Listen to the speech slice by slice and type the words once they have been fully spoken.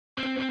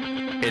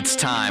It's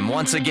time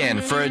once again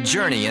for a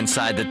journey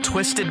inside the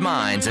twisted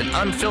minds and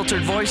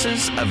unfiltered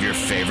voices of your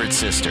favorite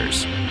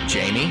sisters.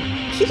 Jamie.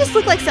 He just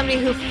looked like somebody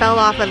who fell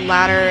off a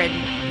ladder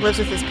and lives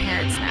with his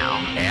parents now.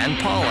 And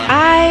Paula.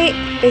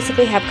 I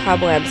basically have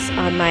cobwebs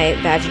on my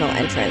vaginal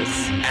entrance.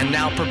 And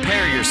now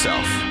prepare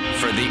yourself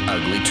for the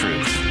ugly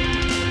truth.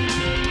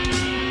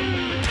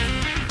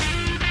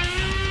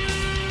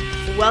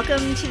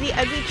 Welcome to The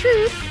Ugly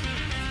Truth,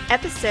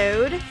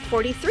 episode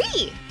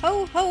 43.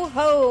 Ho, ho,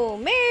 ho.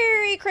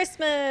 Merry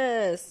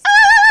Christmas.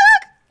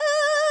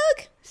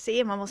 Ugh. See,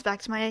 I'm almost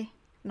back to my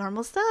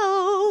normal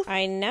self.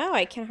 I know.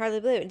 I can hardly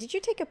believe it. Did you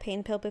take a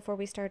pain pill before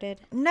we started?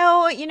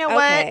 No, you know what?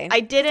 I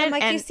didn't. I'm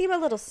like, and you seem a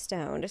little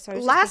stoned. So I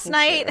was last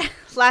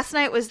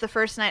night was the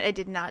first night I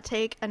did not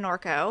take a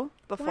Norco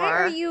before. Why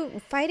are you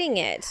fighting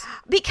it?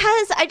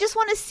 Because I just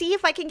want to see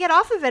if I can get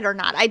off of it or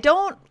not. I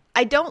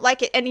don't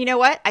like it. And you know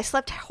what? I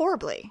slept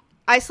horribly.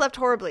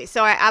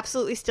 So I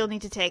absolutely still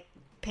need to take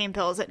pain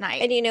pills at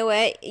night. And you know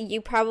what? You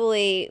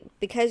probably,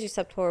 because you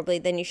slept horribly,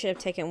 then you should have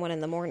taken one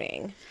in the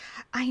morning.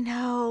 I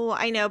know.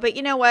 But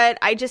you know what?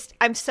 I'm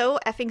so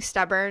effing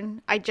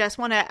stubborn. I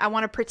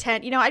want to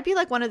pretend, I'd be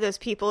like one of those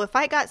people. If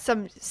I got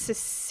some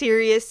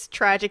serious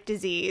tragic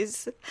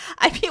disease,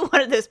 I'd be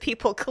one of those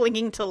people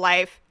clinging to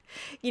life.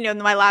 In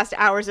my last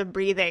hours of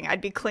breathing, I'd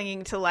be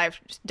clinging to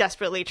life,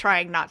 desperately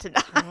trying not to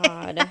die.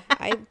 God,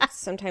 I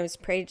sometimes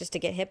pray just to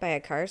get hit by a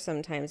car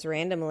sometimes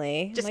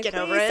randomly. Just like, get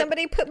over it.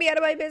 Somebody put me out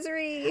of my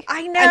misery.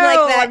 I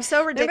know. I'm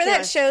so ridiculous.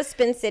 Remember that show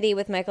Spin City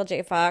with Michael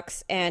J.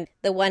 Fox? And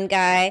the one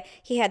guy,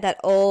 he had that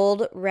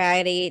old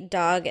ratty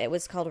dog. It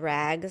was called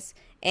Rags.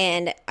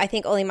 And I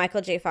think only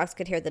Michael J. Fox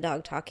could hear the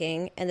dog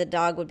talking. And the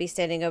dog would be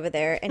standing over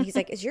there. And he's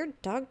like, is your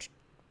dog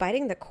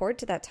biting the cord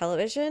to that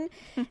television?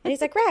 And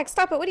he's like, Rags,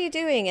 stop it, what are you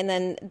doing? And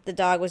then the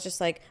dog was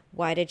just like,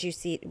 why did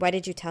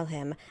you tell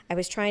him? I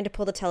was trying to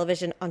pull the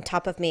television on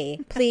top of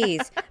me.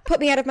 Please put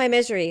me out of my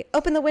misery.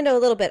 Open the window a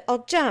little bit.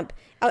 I'll jump.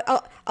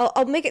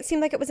 I'll make it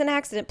seem like it was an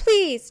accident.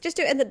 Please just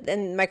do it.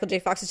 And Michael J.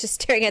 Fox is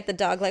just staring at the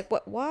dog like,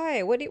 what?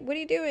 Why? What are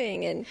you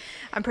doing? And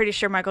I'm pretty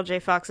sure Michael J.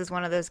 Fox is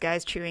one of those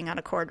guys chewing on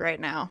a cord right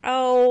now.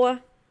 Oh,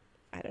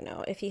 I don't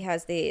know if he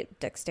has the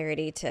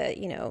dexterity to,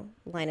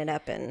 line it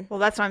up and... Well,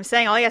 that's what I'm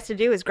saying. All he has to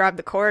do is grab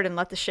the cord and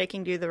let the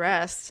shaking do the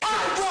rest.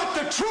 I want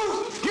the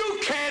truth! You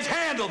can't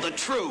handle the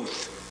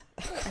truth!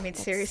 I mean,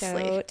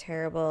 seriously. So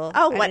terrible.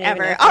 Oh,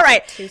 whatever. All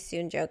right. Too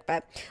soon joke,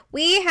 but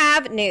we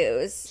have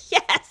news.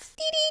 Yes.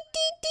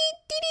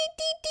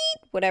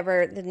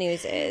 Whatever the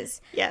news is.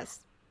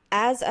 Yes.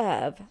 As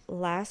of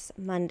last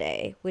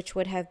Monday, which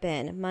would have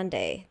been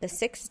Monday the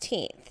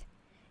 16th,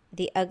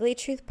 the Ugly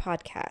Truth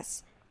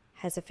podcast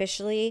has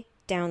officially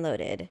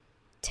downloaded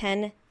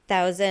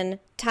 10,000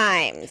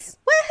 times.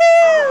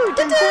 Woohoo!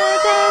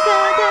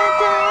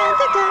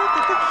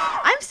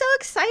 I'm so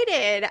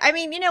excited. I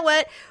mean, you know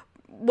what?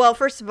 Well,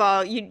 first of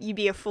all, you'd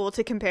be a fool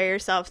to compare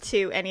yourself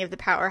to any of the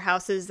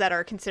powerhouses that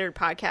are considered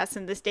podcasts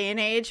in this day and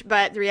age.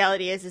 But the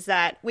reality is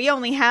that we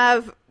only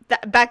have,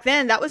 back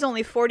then, that was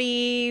only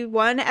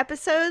 41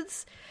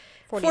 episodes.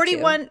 42.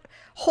 41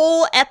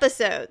 whole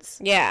episodes.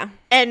 Yeah.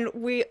 And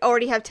we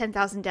already have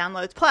 10,000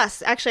 downloads.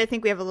 Plus, actually, I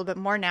think we have a little bit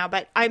more now,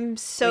 but I'm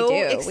so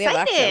excited. We have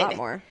actually a lot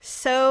more.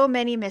 So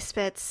many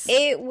misfits.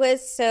 It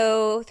was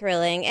so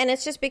thrilling. And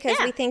it's just because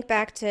we think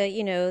back to,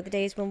 the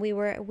days when we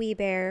were a We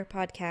Bear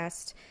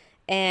podcast.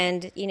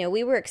 And,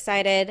 we were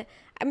excited.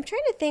 I'm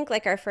trying to think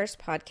like our first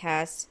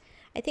podcast.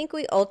 I think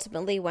we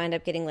ultimately wound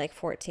up getting like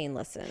 14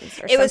 listens.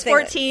 Or it was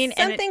 14.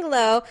 Something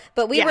low,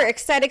 but we were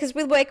excited because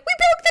we were like, we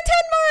broke the 10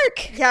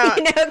 mark! Yeah.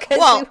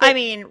 Well, I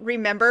mean,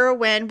 remember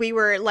when we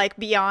were like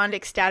beyond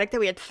ecstatic that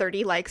we had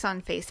 30 likes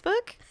on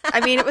Facebook?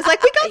 I mean, it was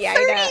like, we got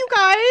 30, you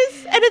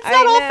guys! And it's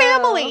not all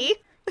family.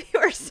 We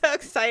were so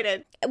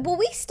excited. Well,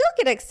 we still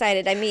get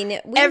excited. I mean,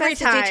 we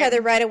message each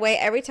other right away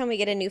every time we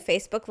get a new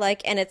Facebook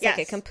like, and it's like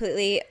a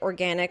completely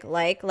organic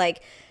like.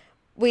 Like,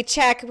 we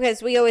check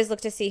because we always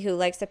look to see who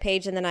likes the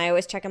page, and then I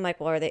always check. I'm like,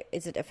 well,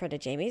 is it a friend of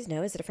Jamie's?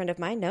 No. Is it a friend of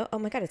mine? No. Oh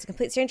my God, it's a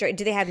complete stranger.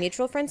 Do they have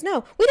mutual friends?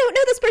 No. We don't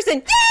know this person.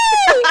 Yay!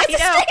 It's a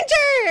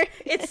stranger.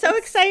 It's so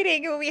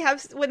exciting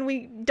when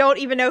we don't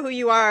even know who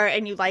you are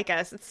and you like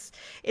us.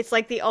 It's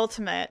like the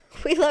ultimate.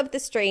 We love the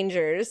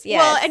strangers.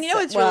 Yes. Well, and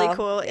what's really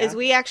cool is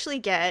we actually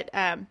get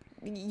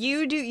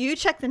you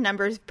check the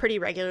numbers pretty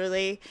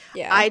regularly.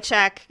 Yeah. I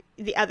check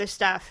the other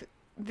stuff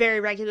very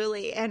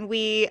regularly, and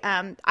we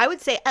I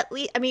would say at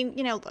least, I mean,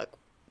 look,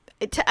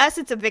 to us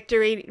it's a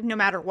victory no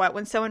matter what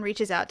when someone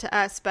reaches out to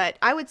us, but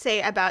I would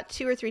say about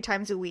 2 or 3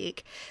 times a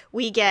week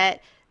we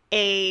get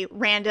a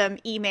random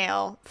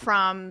email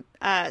from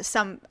a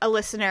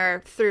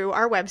listener through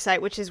our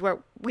website, which is where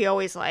we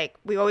always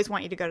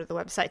want you to go to the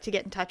website to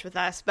get in touch with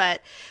us,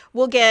 but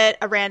we'll get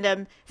a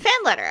random fan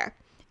letter.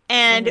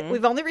 And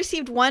we've only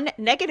received one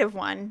negative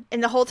one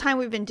in the whole time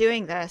we've been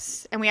doing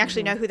this. And we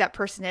actually know who that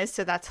person is,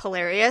 so that's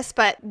hilarious.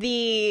 But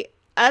the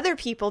other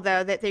people,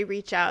 though, that they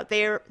reach out,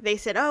 they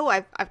said, oh,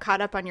 I've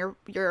caught up on your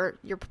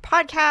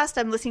podcast.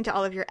 I'm listening to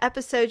all of your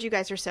episodes. You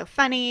guys are so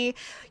funny.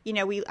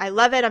 I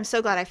love it. I'm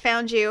so glad I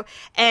found you.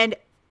 And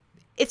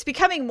it's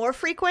becoming more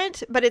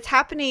frequent, but it's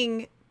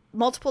happening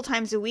multiple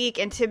times a week.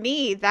 And to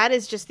me, that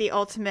is just the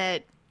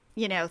ultimate,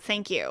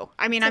 thank you.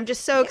 I mean, I'm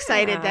just so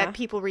excited that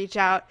people reach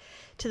out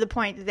to the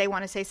point that they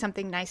want to say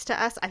something nice to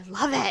us. I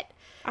love it.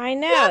 I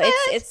know.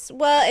 It's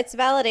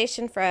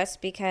validation for us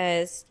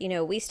because,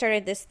 we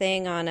started this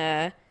thing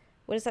on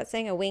what is that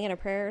saying? A wing and a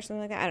prayer or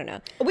something like that? I don't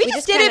know. We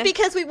just did it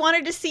because we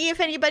wanted to see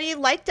if anybody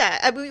liked it.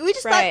 I mean, we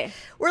just thought,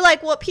 we're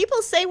like, well,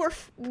 people say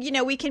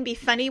we can be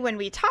funny when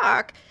we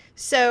talk.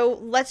 So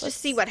let's just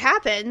see what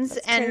happens.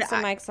 Turn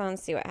some mics on and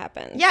see what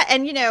happens. Yeah.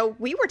 And,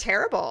 we were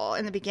terrible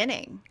in the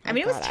beginning. I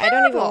mean, it was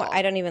terrible.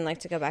 I don't even like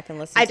to go back and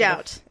listen to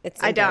it.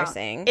 It's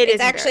embarrassing. It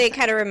actually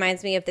kind of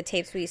reminds me of the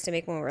tapes we used to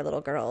make when we were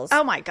little girls.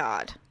 Oh, my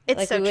God.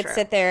 It's so we would true.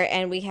 sit there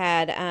and we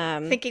had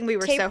thinking we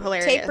were so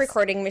hilarious. Tape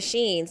recording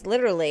machines,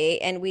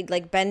 literally, and we'd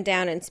bend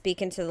down and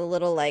speak into the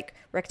little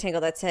rectangle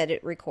that said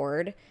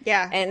record.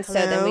 Yeah. And so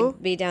then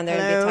we'd be down there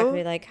and we'd talk and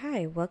be like,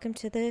 "Hi, welcome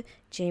to the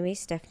Jamie,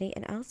 Stephanie,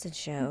 and Allison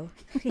show.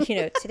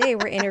 Today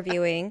we're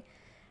interviewing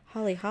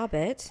Holly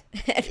Hobbit."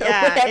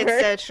 Yeah, whatever,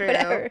 it's so true.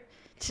 Whatever.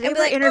 Today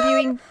we're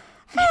interviewing.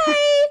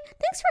 Hi,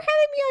 thanks for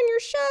having me on your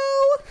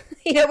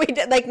show. We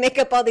did make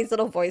up all these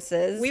little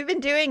voices. We've been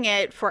doing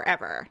it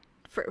forever.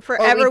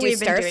 Forever we've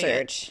been doing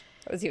Search. It.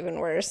 That was even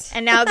worse.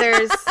 And now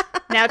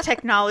now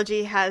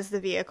technology has the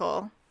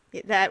vehicle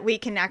that we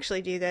can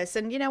actually do this.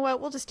 And you know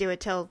what? We'll just do it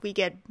till we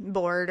get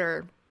bored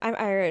or... I'm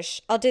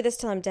Irish. I'll do this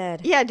till I'm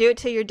dead. Yeah, do it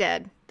till you're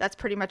dead. That's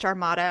pretty much our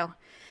motto.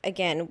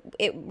 Again,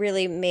 it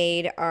really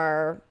made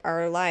our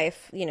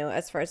life,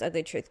 as far as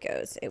Ugly Truth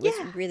goes. It was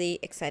really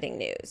exciting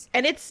news.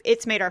 And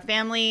it's made our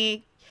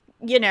family,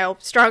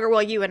 stronger.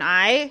 Well, you and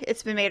I,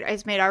 it's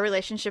made our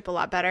relationship a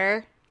lot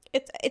better.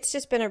 It's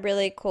just been a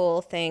really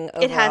cool thing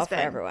overall for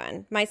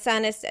everyone. My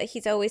son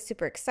he's always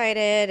super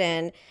excited,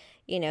 and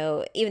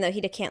even though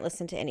he can't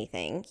listen to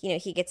anything,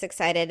 he gets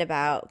excited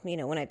about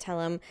when I tell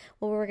him,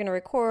 well, we're going to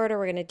record or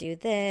we're going to do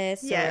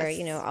this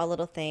or all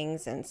little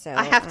things. And so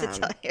I have to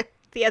tell you,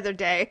 the other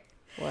day,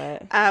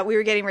 what we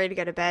were getting ready to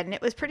go to bed and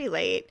it was pretty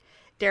late.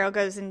 Daryl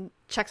goes and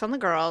checks on the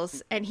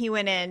girls, and he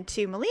went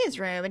into Malia's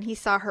room and he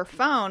saw her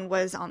phone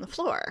was on the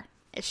floor.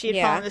 She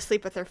had fallen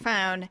asleep with her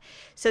phone,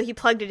 so he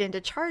plugged it in to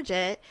charge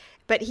it.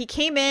 But he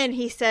came in,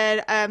 he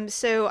said,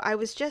 so I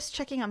was just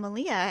checking on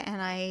Malia,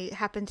 and I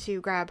happened to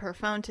grab her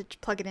phone to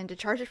plug it in to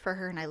charge it for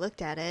her, and I looked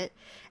at it,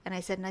 and I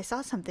said, and I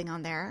saw something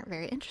on there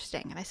very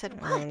interesting. And I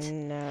said, what? Oh,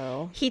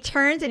 no. He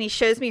turns and he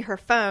shows me her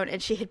phone,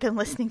 and she had been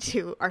listening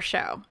to our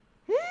show.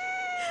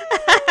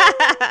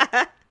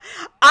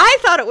 I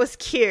thought it was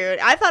cute.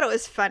 I thought it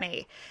was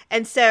funny.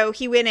 And so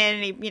he went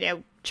in and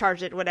he,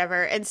 charged it,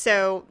 whatever. And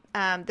so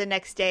the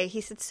next day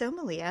he said, so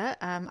Malia,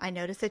 I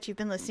noticed that you've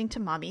been listening to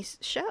Mommy's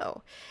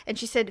show. And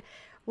she said,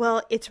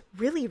 well, it's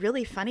really,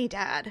 really funny,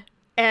 Dad.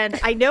 And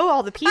I know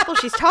all the people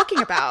she's talking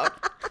about.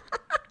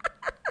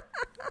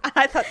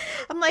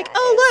 I'm like,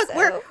 oh, look,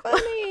 so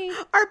funny.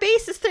 Our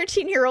base is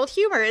 13-year-old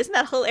humor. Isn't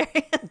that hilarious?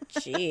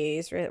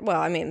 Jeez.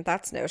 Well, I mean,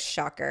 that's no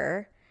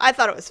shocker. I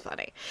thought it was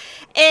funny.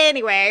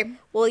 Anyway.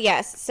 Well,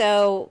 yes.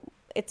 So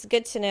it's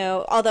good to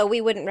know. Although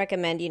we wouldn't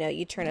recommend,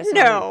 you turn us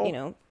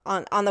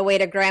on the way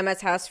to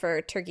Grandma's house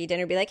for turkey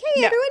dinner. Be like,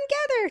 hey, everyone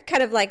gather.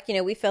 Kind of like,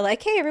 we feel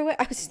like, hey, everyone.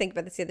 I was just thinking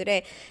about this the other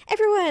day.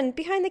 Everyone,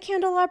 Behind the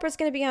Candelabra is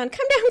going to be on.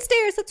 Come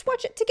downstairs. Let's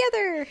watch it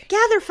together.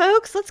 Gather,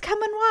 folks. Let's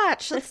come and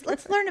watch.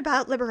 Let's learn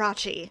about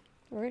Liberace.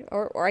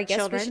 Or I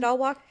guess we should all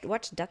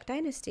watch Duck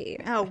Dynasty.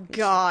 Oh,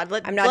 God.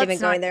 I'm not even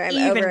going there. I'm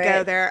over it.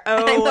 Go there.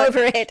 Oh,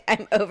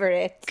 I'm over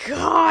it.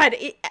 God.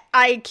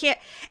 I can't.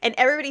 And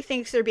everybody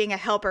thinks they're being a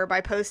helper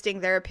by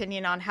posting their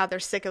opinion on how they're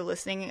sick of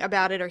listening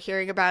about it or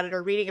hearing about it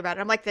or reading about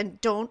it. I'm like, then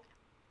don't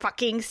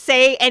fucking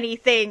say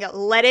anything.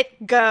 Let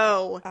it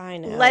go. I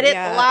know. Let it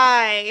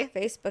lie.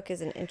 Facebook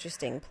is an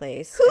interesting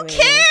place. Who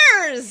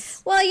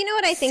cares? Well, you know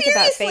what I think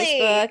about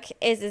Facebook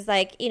is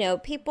like,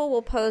 people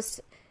will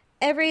post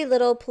every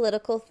little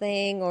political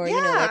thing or,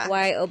 like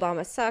why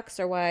Obama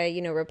sucks or why,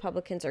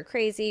 Republicans are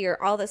crazy or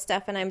all this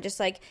stuff. And I'm just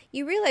like,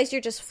 you realize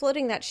you're just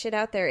floating that shit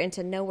out there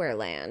into nowhere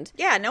land.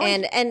 Yeah.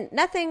 And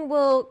nothing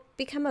will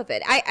become of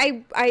it.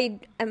 I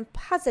am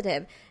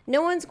positive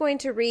no one's going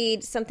to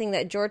read something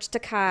that George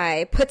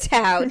Takei puts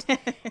out.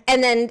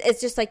 And then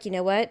it's just like, you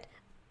know what?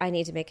 I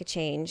need to make a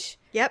change.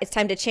 Yep. It's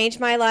time to change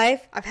my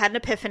life. I've had an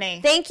epiphany.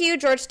 Thank you,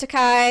 George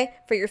Takei,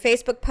 for your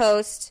Facebook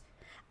post.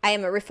 I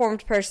am a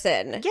reformed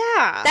person.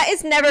 Yeah. That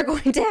is never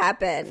going to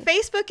happen.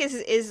 Facebook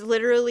is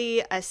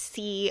literally a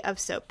sea of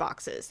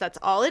soapboxes. That's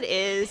all it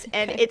is.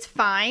 And it's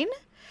fine.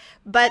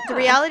 But the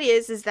reality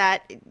is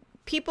that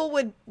people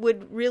would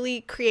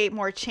really create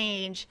more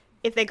change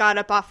if they got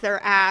up off their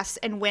ass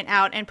and went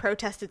out and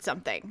protested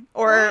something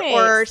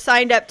or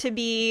signed up to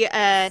be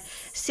a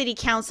city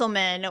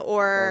councilman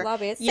or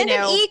lobbyist. Send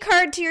an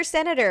e-card to your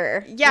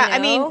senator. Yeah, I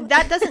mean,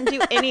 that doesn't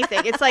do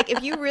anything. It's like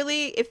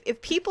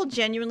if people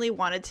genuinely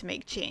wanted to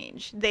make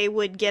change, they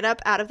would get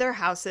up out of their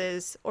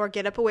houses or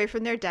get up away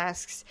from their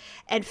desks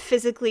and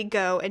physically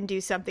go and do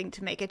something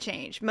to make a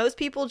change. Most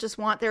people just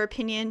want their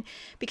opinion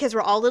because we're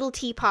all little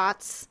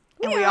teapots.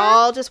 and we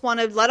all just want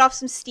to let off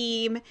some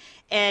steam.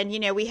 And, you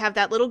know, we have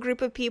that little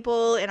group of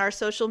people in our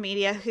social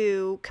media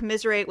who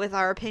commiserate with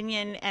our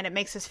opinion, and it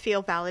makes us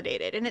feel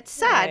validated. And it's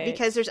sad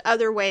because there's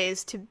other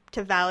ways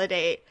to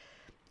validate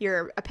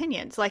your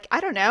opinions. Like, I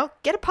don't know,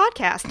 get a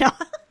podcast. No.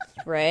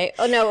 Right.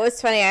 Oh, no, it was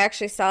funny. I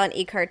actually saw an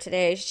e-card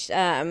today.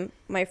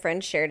 My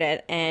friend shared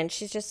it, and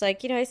she's just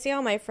like, you know, I see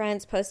all my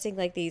friends posting,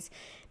 like, these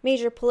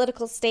major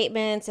political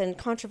statements and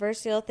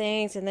controversial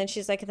things, and then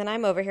she's like, and then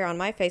I'm over here on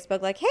my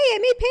Facebook like, hey, I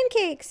made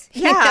pancakes.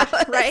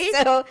 Yeah, right?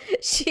 So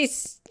she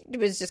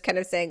was just kind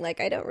of saying,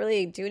 like, I don't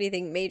really do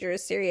anything major or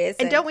serious.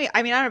 And don't we,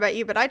 I mean, I don't know about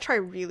you, but I try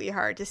really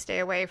hard to stay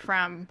away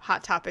from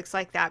hot topics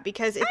like that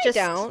because it just...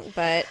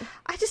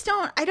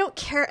 I don't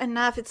care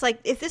enough. It's like,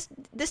 if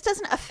this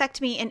doesn't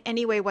affect me in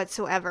any way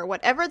whatsoever.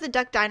 Whatever the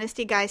Duck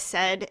Dynasty guy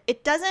said,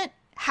 it doesn't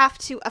have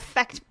to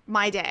affect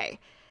my day.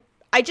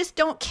 I just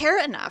don't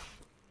care enough.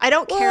 I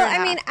don't care enough.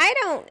 I mean, I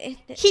don't...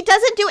 He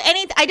doesn't do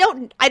anything.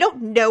 I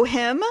don't know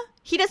him.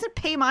 He doesn't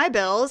pay my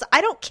bills.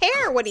 I don't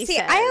care what he says.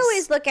 See, I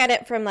always look at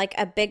it from, like,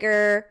 a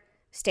bigger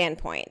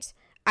standpoint.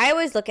 I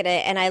always look at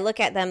it, and I look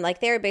at them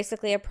like they're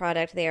basically a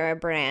product. They are a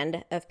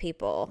brand of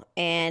people.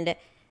 And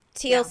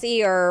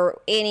TLC or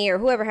Annie or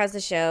whoever has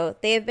the show,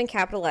 they have been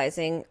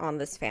capitalizing on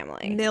this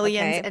family.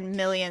 Millions and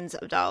millions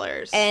of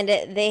dollars. And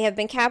they have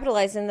been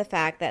capitalizing the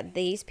fact that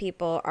these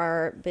people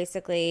are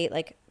basically,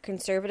 like,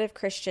 conservative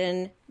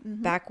Christian,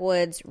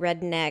 backwoods,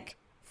 redneck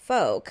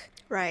folk.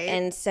 Right.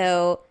 And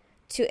so...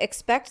 to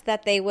expect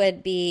that they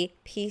would be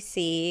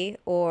PC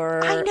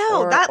or I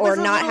know, that was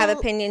or not have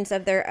opinions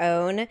of their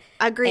own,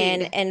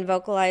 agreed, and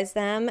vocalize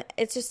them,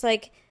 it's just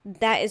like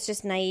that is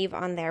just naive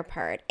on their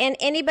part. And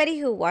anybody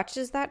who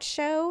watches that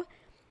show,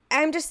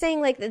 I'm just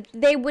saying, like,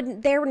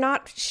 they're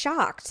not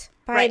shocked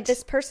by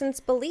this person's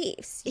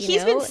beliefs.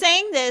 He's been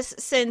saying this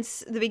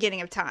since the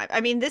beginning of time.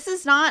 I mean, this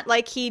is not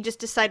like he just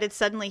decided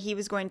suddenly he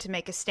was going to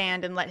make a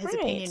stand and let his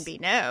opinion be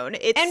known.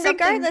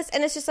 Regardless,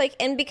 and it's just like,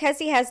 and because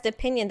he has an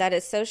opinion that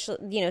is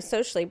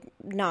socially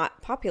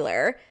not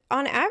popular,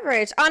 on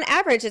average,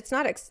 it's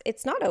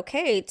not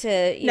okay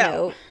to, you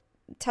know,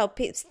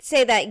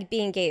 say that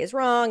being gay is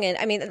wrong. And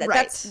I mean,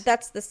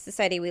 that's the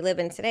society we live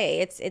in today.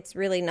 It's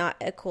really not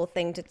a cool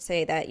thing to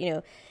say that, you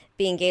know,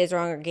 being gay is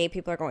wrong or gay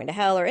people are going to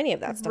hell or any of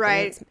that stuff.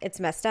 Right. I mean, it's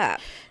messed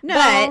up. No.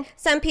 But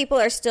some people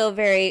are still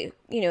very,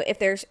 you know, if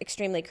they're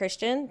extremely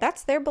Christian,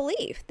 that's their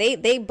belief. They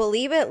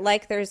believe it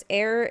like there's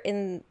air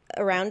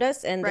around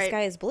us and the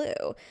sky is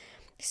blue.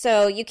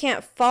 So you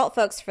can't fault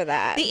folks for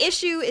that. The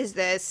issue is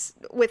this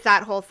with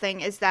that whole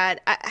thing is that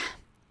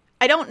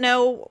I don't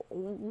know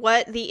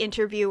what the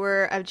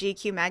interviewer of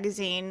GQ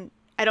magazine,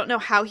 I don't know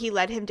how he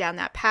led him down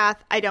that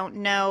path. I don't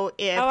know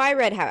if... Oh, I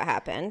read how it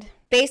happened.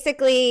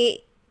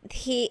 Basically...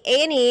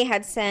 A&E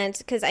had sent,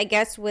 because I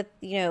guess with,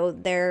 you know,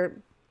 their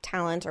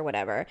talent or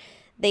whatever,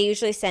 they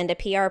usually send a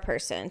PR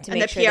person to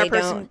make sure they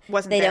don't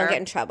get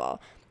in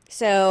trouble.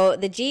 So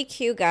the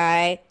GQ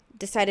guy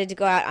decided to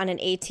go out on an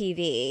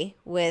ATV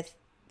with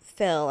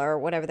Phil or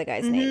whatever the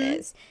guy's name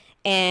is.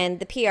 And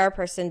the PR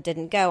person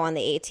didn't go on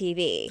the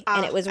ATV.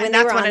 And it was when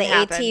they were on the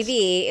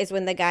ATV is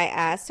when the guy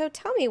asked, so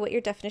tell me what your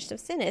definition of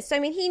sin is. So,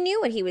 I mean, he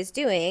knew what he was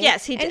doing.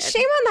 Yes, he did. And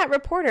shame on that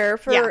reporter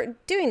for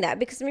doing that.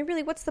 Because, I mean,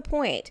 really, what's the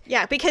point?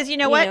 Yeah, because you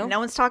know what? No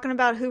one's talking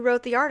about who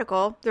wrote the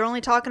article. They're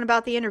only talking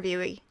about the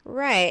interviewee.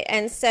 Right.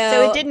 And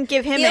so it didn't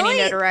give him any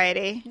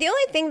notoriety. The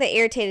only thing that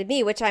irritated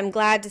me, which I'm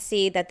glad to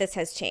see that this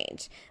has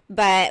changed,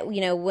 but, you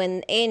know,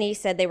 when A&E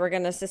said they were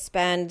going to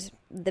suspend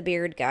the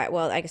beard guy,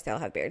 well, I guess they all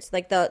have beards,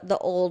 like the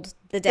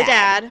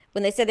dad.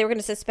 When they said they were going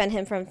to suspend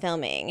him from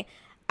filming,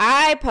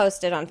 I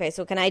posted on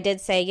Facebook, and I did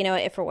say, you know,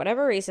 if for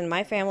whatever reason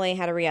my family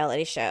had a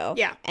reality show,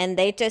 and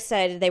they just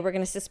said they were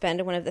going to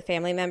suspend one of the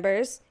family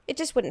members, it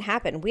just wouldn't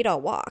happen. We'd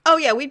all walk. Oh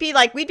yeah, we'd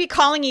be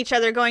calling each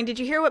other, going, "Did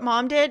you hear what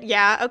Mom did?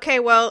 Yeah, okay,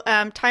 well,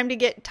 time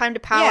to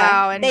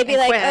powwow." And they'd be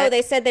like, quit. "Oh,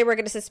 they said they were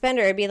going to suspend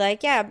her." I'd be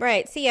like, "Yeah,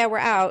 right. See ya, we're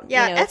out."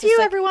 Yeah, you know, F you,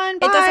 like, everyone.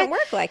 Bye. It doesn't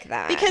work like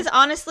that. Because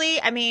honestly,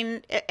 I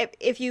mean,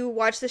 if you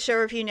watch the show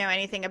or if you know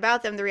anything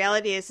about them, the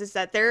reality is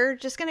that they're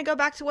just going to go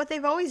back to what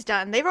they've always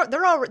done. They've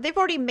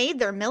already made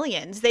their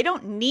millions. They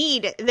don't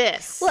need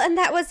this. Well, and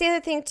that was the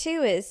other thing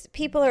too, is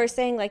people are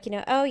saying, like, you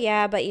know, oh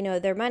yeah, but you know,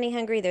 they're money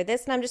hungry, they're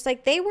this, and I'm just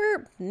like, they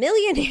were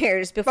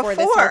millionaires before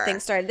this whole thing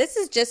started. This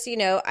is just, you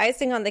know,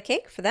 icing on the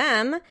cake for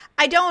them.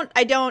 I don't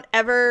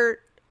ever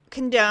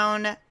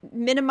condone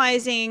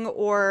minimizing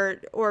or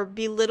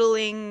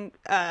belittling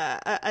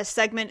a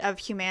segment of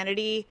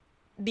humanity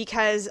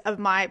because of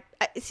my...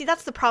 See,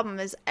 that's the problem,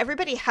 is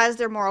everybody has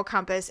their moral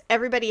compass.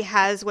 Everybody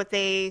has what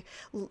they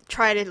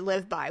try to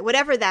live by,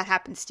 whatever that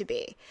happens to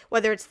be.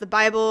 Whether it's the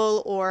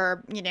Bible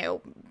or, you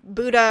know,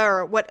 Buddha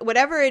or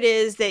whatever it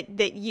is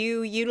that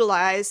you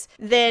utilize,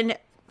 then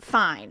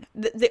fine.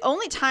 The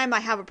only time I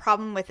have a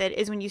problem with it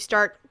is when you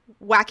start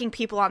whacking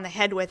people on the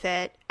head with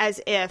it as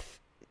if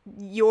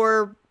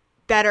your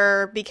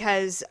better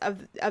because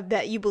of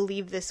that you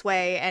believe this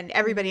way and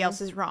everybody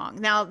else is wrong.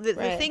 Now, the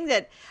thing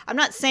that I'm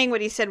not saying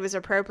what he said was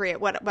appropriate.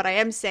 What I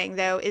am saying,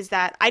 though, is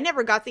that I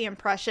never got the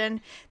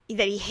impression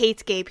that he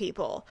hates gay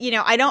people. You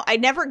know, I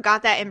never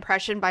got that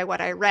impression by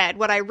what I read.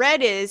 What I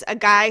read is a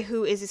guy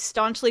who is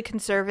staunchly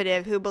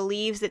conservative, who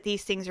believes that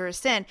these things are a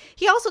sin.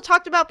 He also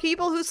talked about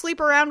people who sleep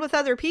around with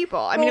other people.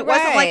 I mean, it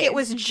wasn't like it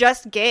was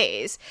just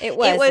gays. It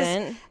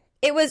wasn't.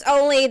 It was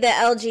only the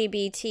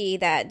LGBT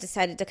that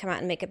decided to come out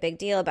and make a big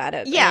deal about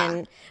it. Yeah.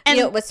 And you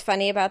know what was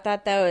funny about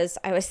that, though, is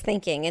I was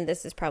thinking, and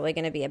this is probably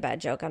going to be a bad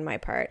joke on my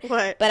part.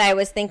 What? But I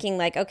was thinking,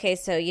 like, okay,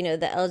 so, you know,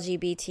 the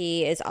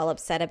LGBT is all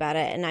upset about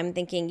it. And I'm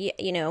thinking,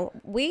 you know,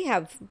 we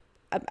have,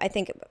 I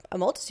think, a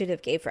multitude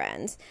of gay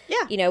friends.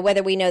 Yeah. You know,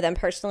 whether we know them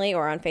personally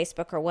or on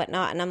Facebook or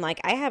whatnot. And I'm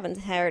like, I haven't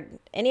heard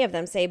any of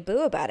them say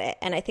boo about it.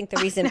 And I think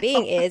the reason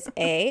being is,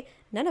 A,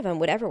 none of them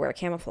would ever wear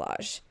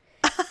camouflage.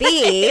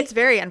 B, it's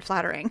very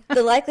unflattering.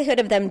 The likelihood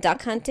of them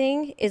duck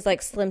hunting is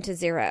like slim to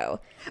zero.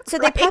 So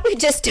they probably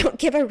just don't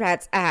give a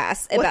rat's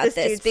ass about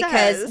this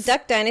because says.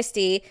 Duck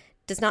Dynasty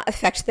does not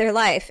affect their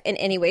life in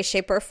any way,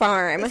 shape, or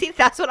form. See,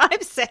 that's what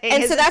I'm saying.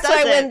 And so that's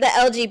why when the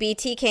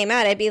LGBT came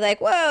out, I'd be like,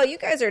 whoa, you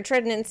guys are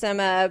treading in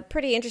some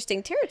pretty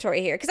interesting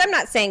territory here. Because I'm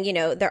not saying, you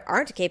know, there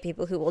aren't gay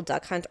people who will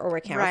duck hunt or wear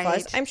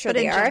camouflage. Right. I'm sure But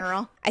they in are.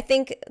 general. I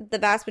think the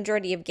vast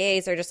majority of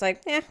gays are just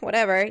like,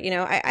 whatever. You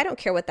know, I don't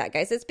care what that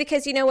guy says.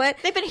 Because you know what?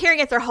 They've been hearing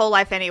it their whole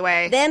life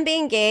anyway. Them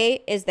being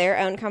gay is their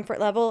own comfort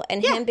level.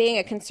 And him being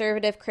a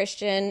conservative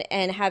Christian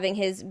and having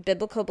his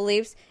biblical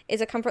beliefs is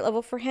a comfort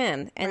level for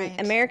him. And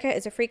America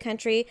is a free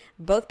country.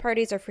 Both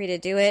parties are free to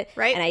do it.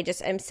 Right. And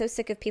I'm so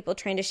sick of people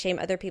trying to shame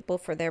other people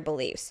for their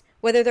beliefs,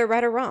 whether they're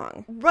right or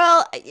wrong.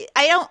 Well,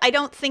 I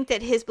don't think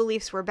that his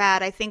beliefs were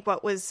bad. I think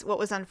what was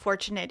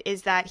unfortunate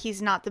is that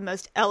he's not the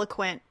most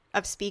eloquent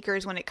of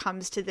speakers when it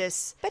comes to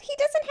this. But he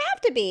doesn't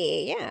have to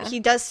be. Yeah. He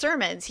does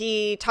sermons.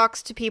 He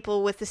talks to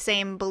people with the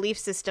same belief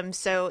system.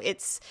 So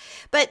it's,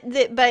 but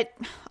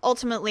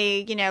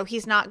ultimately, you know,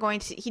 he's not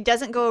going to. He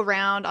doesn't go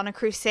around on a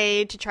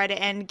crusade to try to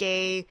end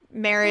gay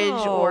marriage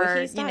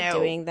he's not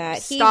doing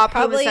that. Stop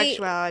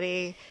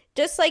homosexuality.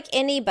 Just like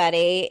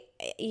anybody,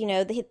 you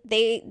know,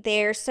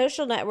 their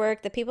social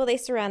network, the people they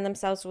surround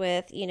themselves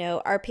with, you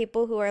know, are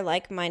people who are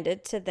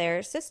like-minded to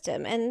their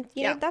system. And,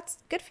 you know, that's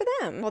good for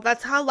them. Well,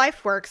 that's how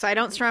life works. I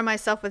don't surround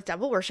myself with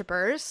devil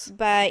worshippers.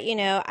 But, you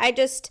know, I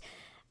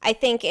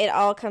think it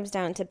all comes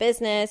down to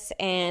business,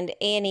 and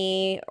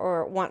Annie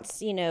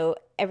wants, you know,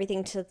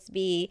 everything to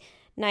be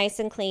nice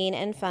and clean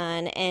and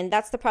fun. And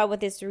that's the problem with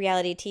these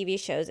reality TV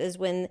shows is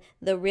when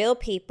the real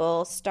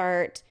people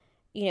start,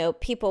 you know,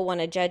 people want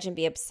to judge and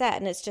be upset.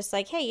 And it's just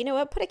like, hey, you know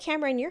what? Put a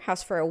camera in your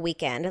house for a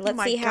weekend. And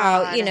let's see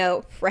how, you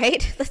know,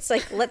 right?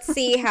 Let's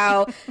see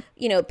how,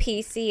 you know,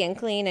 PC and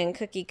clean and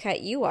cookie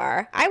cut you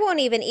are. I won't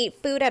even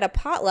eat food at a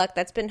potluck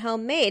that's been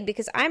homemade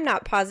because I'm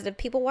not positive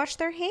people wash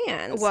their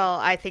hands. Well,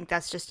 I think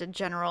that's just a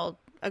general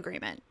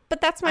agreement. But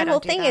that's my whole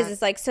thing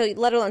is like, so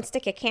let alone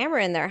stick a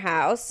camera in their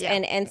house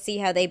and see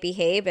how they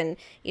behave and,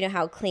 you know,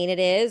 how clean it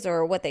is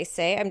or what they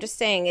say. I'm just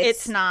saying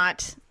it's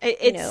not.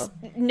 You know,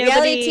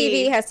 reality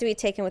TV has to be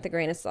taken with a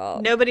grain of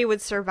salt. Nobody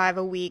would survive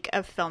a week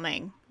of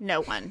filming.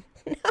 No one.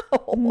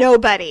 No.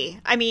 Nobody.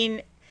 I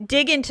mean,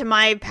 dig into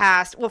my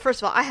past. Well,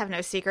 first of all, I have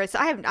no secrets.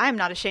 I am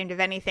not ashamed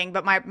of anything.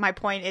 But my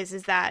point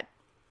is that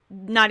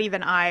not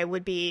even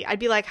I'd be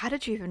like, how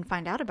did you even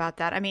find out about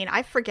that? I mean,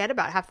 I forget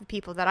about half the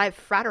people that I've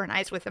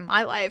fraternized with in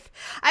my life.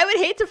 I would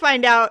hate to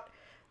find out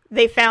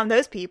they found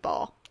those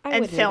people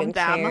and filmed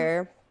them.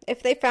 Care.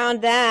 If they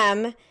found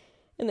them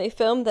and they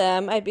filmed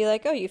them, I'd be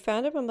like, oh, you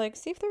found them? I'm like,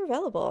 see if they're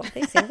available. Are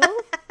they single?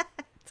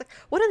 It's like,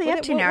 what are they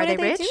up to now? Are they rich?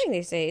 What are they doing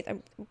these days?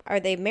 Are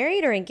they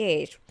married or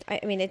engaged? I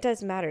mean, it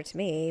does matter to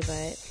me,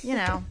 but... You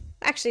know.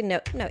 Actually,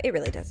 no, it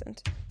really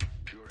doesn't.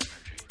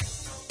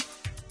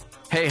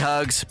 Hey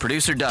Hugs,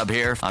 producer Dub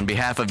here. On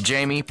behalf of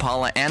Jamie,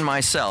 Paula, and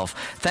myself,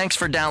 thanks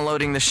for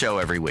downloading the show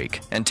every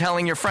week and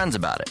telling your friends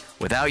about it.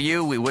 Without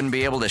you, we wouldn't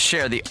be able to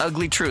share the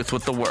ugly truth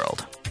with the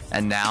world.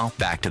 And now,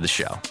 back to the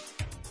show.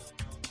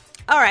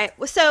 All right.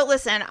 So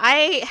listen,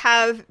 I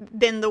have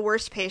been the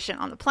worst patient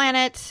on the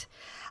planet.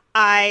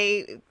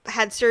 I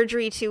had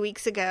surgery 2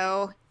 weeks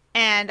ago,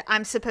 and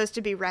I'm supposed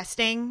to be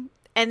resting.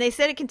 And they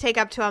said it can take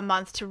up to a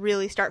month to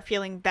really start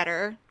feeling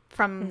better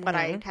from what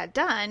I had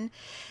done.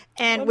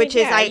 And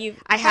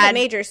I had a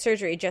major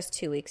surgery just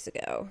 2 weeks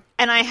ago.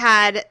 And I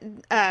had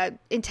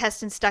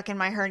intestine stuck in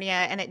my hernia,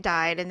 and it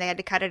died, and they had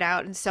to cut it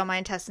out and sew my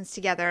intestines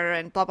together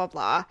and blah, blah,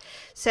 blah.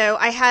 So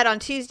I had on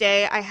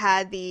Tuesday, I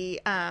had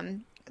the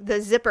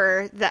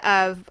zipper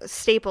of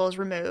staples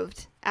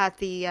removed at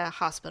the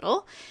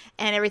hospital,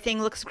 and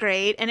everything looks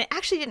great. And it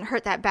actually didn't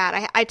hurt that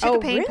bad. I took a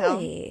pain pill.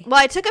 Well,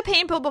 I took a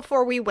pain pill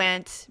before we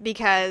went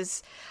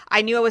because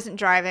I knew I wasn't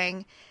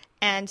driving.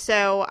 And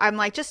so I'm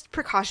like, just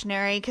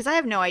precautionary, because I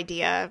have no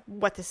idea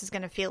what this is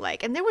going to feel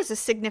like. And there was a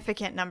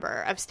significant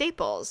number of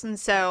staples. And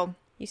so...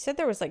 You said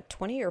there was like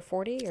 20 or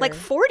 40? Like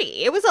 40.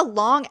 It was a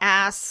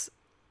long-ass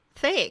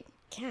thing.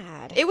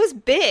 God. It was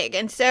big.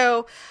 And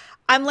so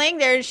I'm laying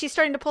there and she's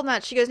starting to pull them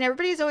out. She goes, and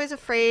everybody's always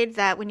afraid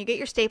that when you get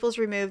your staples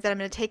removed that I'm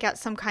going to take out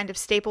some kind of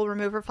staple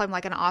remover from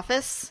like an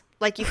office.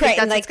 Like you think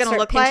that's what it's going to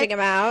look like. Pinching them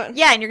out.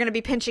 Yeah, and you're going to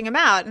be pinching them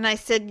out. And I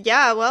said,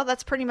 yeah, well,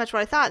 that's pretty much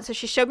what I thought. So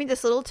she showed me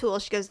this little tool.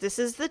 She goes, this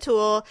is the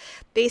tool.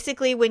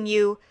 Basically, when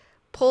you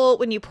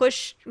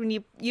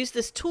use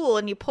this tool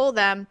and you pull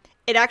them,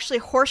 it actually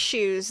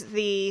horseshoes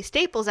the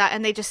staples out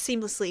and they just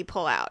seamlessly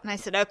pull out. And I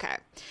said, okay.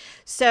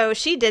 So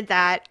she did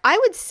that. I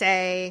would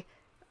say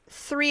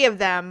 3 of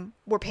them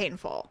were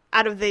painful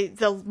out of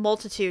the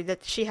multitude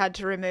that she had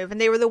to remove. And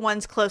they were the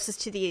ones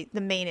closest to the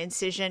main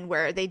incision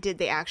where they did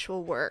the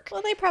actual work.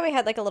 Well, they probably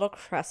had like a little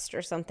crust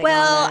or something.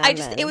 Well, on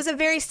them it was a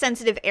very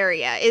sensitive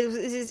area.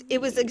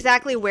 It was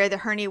exactly where the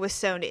hernia was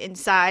sewn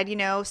inside, you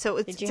know. So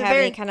it's, did you have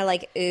any kind of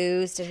like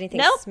ooze? Did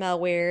anything smell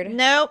weird?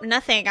 Nope,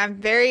 nothing. I'm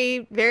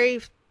very,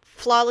 very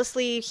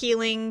flawlessly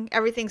healing.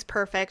 Everything's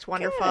perfect,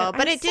 wonderful. Good.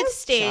 But I'm it did so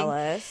sting.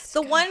 jealous.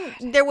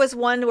 There was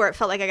one where it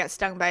felt like I got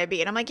stung by a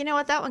bee, and I'm like, you know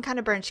what, that one kind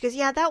of burned. She goes,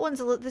 yeah,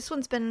 this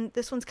one's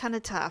kind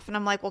of tough, and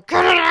I'm like, well,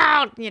 cut it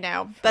out, you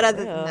know. But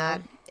other than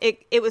that,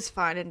 it was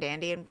fun and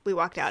dandy, and we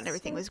walked out, and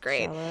everything was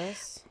great.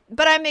 Jealous.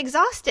 But I'm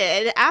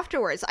exhausted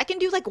afterwards. I can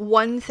do like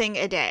one thing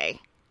a day.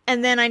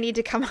 And then I need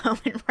to come home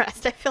and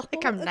rest. I feel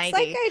like I'm 90. It's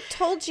like I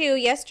told you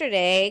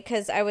yesterday,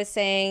 because I was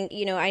saying,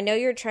 you know, I know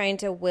you're trying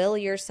to will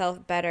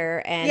yourself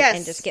better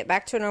and just get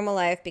back to a normal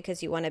life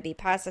because you want to be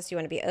past this, you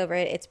want to be over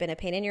it. It's been a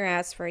pain in your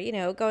ass for, you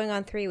know, going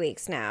on 3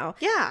 weeks now.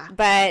 Yeah.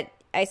 But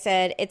I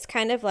said it's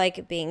kind of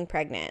like being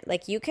pregnant.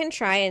 Like you can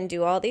try and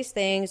do all these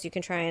things. You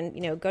can try and,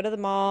 you know, go to the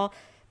mall,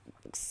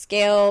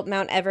 scale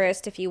Mount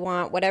Everest if you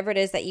want, whatever it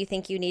is that you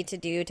think you need to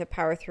do to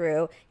power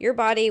through. Your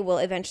body will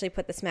eventually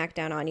put the smack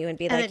down on you and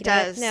be like, it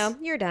does. No,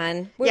 you're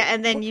done.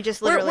 And then you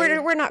just literally...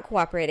 We're not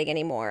cooperating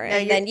anymore.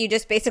 And then you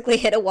just basically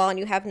hit a wall and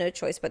you have no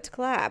choice but to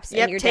collapse.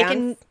 Yep, and you're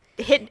down...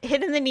 hit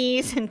in the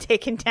knees and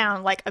taken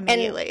down like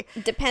immediately.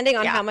 And depending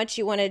on how much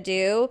you want to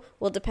do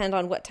will depend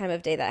on what time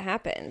of day that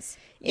happens.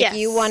 If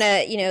you want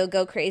to, you know,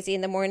 go crazy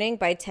in the morning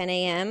by 10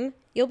 a.m.,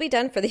 you'll be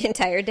done for the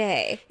entire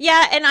day.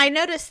 Yeah, and I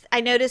noticed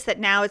that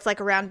now it's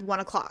like around 1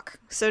 o'clock.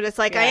 So it's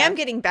like I am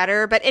getting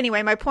better. But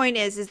anyway, my point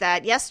is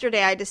that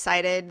yesterday I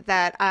decided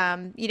that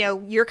you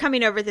know, you're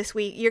coming over this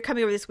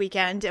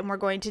weekend, and we're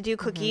going to do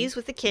cookies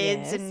with the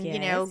kids, and you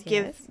know,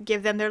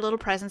 give them their little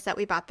presents that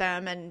we bought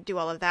them and do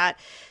all of that.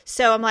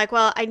 So I'm like,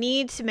 well, I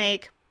need to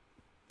make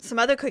some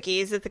other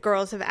cookies that the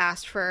girls have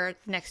asked for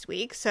next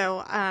week.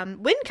 So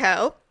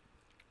Winco,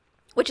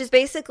 which is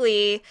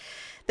basically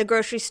the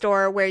grocery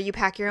store where you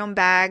pack your own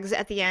bags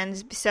at the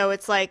end. So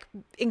it's like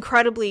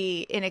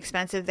incredibly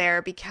inexpensive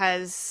there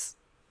because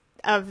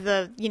of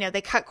the, you know,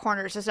 they cut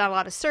corners. There's not a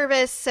lot of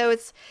service. So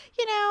it's,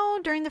 you know,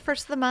 during the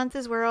first of the month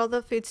is where all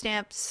the food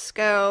stamps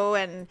go,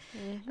 and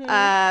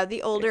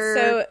the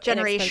older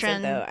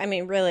generation. Though. I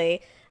mean,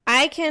 really,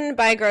 I can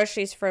buy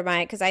groceries for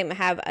because I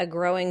have a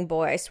growing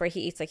boy. I swear he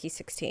eats like he's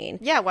 16.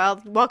 Yeah,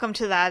 well, welcome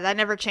to that. That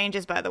never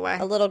changes, by the way.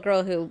 A little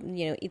girl who,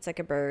 you know, eats like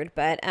a bird.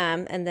 But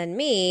and then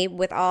me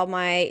with all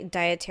my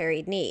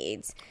dietary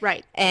needs.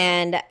 Right.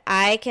 And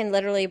I can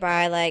literally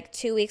buy like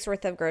 2 weeks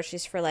worth of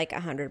groceries for like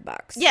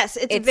 $100. Yes,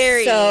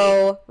 it's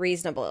so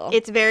reasonable.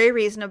 It's very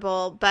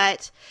reasonable,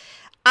 but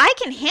I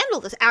can handle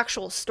this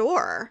actual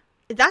store.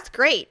 That's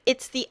great.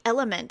 It's the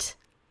element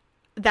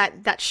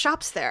that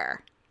shops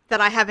there that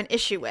I have an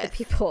issue with.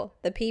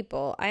 The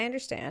people. I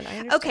understand.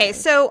 Okay,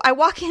 so I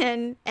walk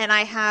in and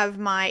I have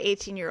my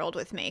 18-year-old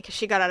with me because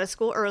she got out of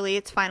school early.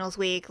 It's finals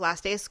week,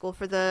 last day of school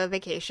for the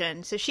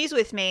vacation. So she's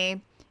with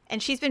me,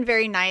 and she's been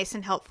very nice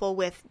and helpful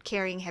with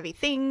carrying heavy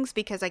things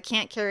because I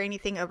can't carry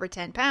anything over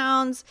 10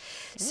 pounds.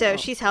 So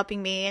she's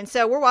helping me. And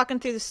so we're walking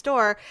through the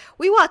store.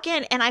 We walk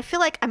in, and I feel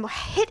like I'm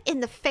hit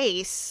in the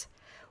face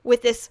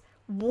with this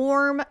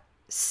warm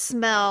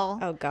smell.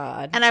 Oh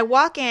God. And I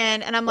walk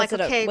in and I'm like,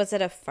 okay. Was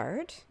it a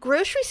fart?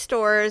 Grocery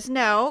stores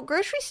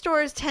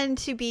tend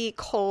to be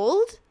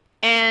cold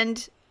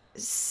and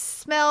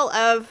smell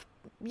of,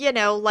 you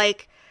know,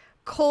 like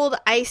cold,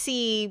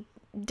 icy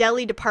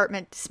deli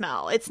department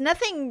smell. It's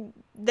nothing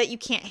that you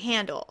can't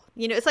handle.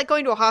 You know, it's like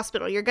going to a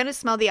hospital. You're going to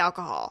smell the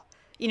alcohol.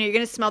 You know, you're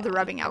going to smell the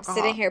rubbing alcohol.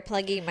 I'm sitting here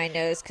plugging my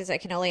nose because I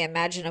can only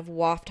imagine of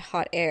waft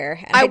hot air.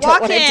 And I don't walk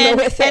want to deal in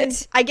with and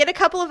it. I get a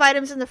couple of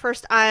items in the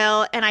first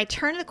aisle, and I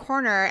turn the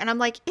corner, and I'm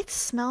like, it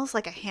smells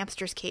like a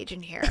hamster's cage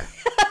in here.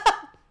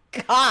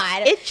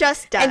 God. It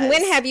just does. And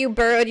when have you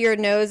burrowed your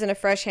nose in a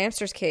fresh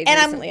hamster's cage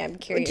recently? I'm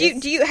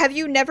curious. Have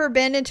you never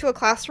been into a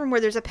classroom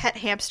where there's a pet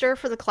hamster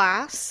for the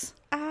class?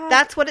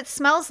 That's what it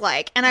smells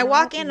like. And I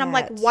walk in and I'm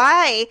like,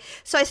 why?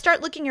 So I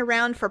start looking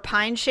around for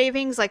pine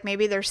shavings. Like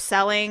maybe they're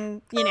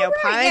selling, pine shavings.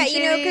 Yeah,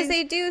 you know, because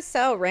they do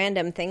sell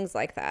random things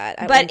like that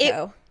at But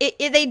Winco.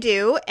 they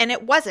do, and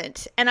it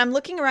wasn't. And I'm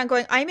looking around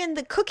going, I'm in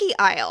the cookie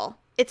aisle.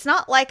 It's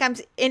not like I'm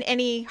in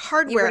any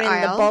hardware You were in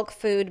aisle. the bulk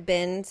food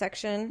bin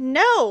section?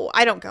 No,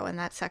 I don't go in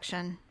that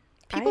section.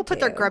 People put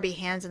their do. grubby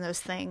hands in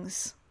those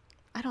things.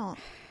 I don't.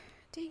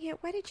 Dang it,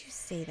 why did you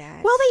say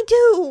that? Well, they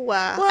do.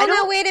 Well,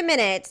 no, wait a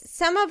minute.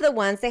 Some of the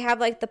ones, they have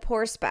like the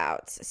pour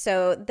spouts.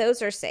 So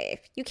those are safe.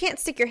 You can't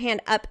stick your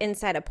hand up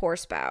inside a pour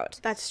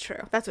spout. That's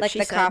true. That's what like she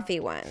the said. coffee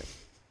one.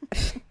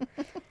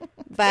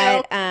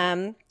 But,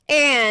 and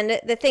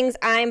the things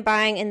I'm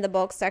buying in the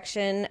bulk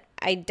section,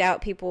 I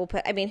doubt people will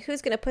put, I mean,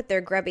 who's going to put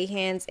their grubby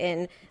hands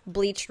in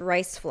bleached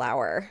rice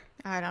flour?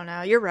 I don't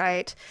know. You're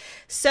right.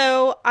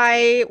 So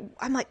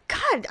I'm like,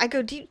 God, I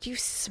go, do you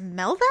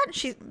smell that? And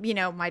she's,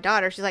 my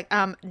daughter, she's like,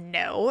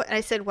 no. And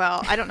I said,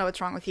 well, I don't know what's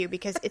wrong with you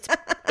because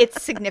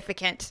it's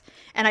significant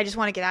and I just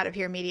want to get out of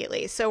here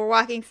immediately. So we're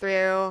walking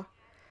through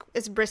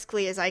as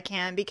briskly as I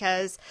can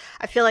because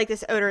I feel like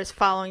this odor is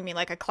following me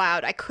like a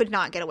cloud. I could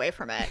not get away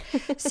from it.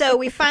 So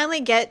we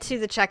finally get to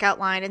the checkout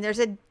line and there's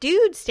a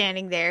dude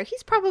standing there.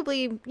 He's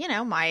probably,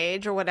 my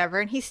age or whatever.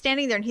 And he's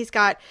standing there and he's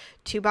got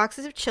 2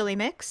 boxes of chili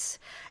mix,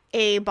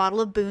 a bottle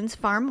of Boone's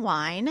Farm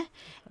wine,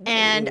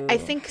 and I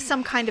think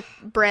some kind of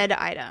bread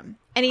item.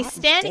 And he's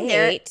standing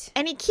there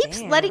and he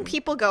keeps letting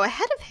people go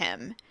ahead of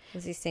him.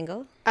 Was he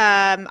single?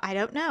 I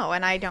don't know,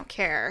 and I don't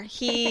care.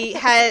 He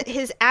had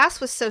his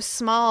ass was so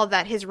small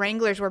that his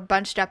Wranglers were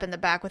bunched up in the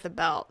back with a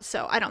belt.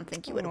 So I don't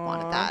think you would have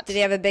wanted that. Did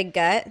he have a big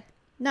gut?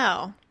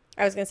 No.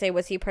 I was going to say,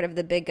 was he part of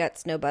the Big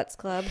Guts No Butts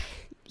Club?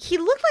 He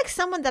looked like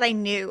someone that I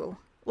knew.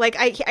 Like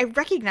I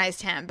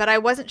recognized him, but I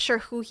wasn't sure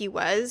who he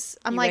was.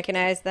 You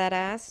recognized that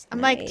ass?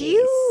 I'm like, do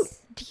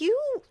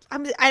you?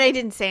 I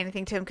didn't say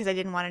anything to him because I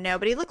didn't want to know,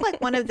 but he looked like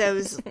one of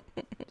those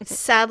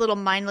sad little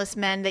mindless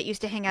men that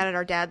used to hang out at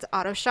our dad's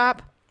auto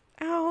shop.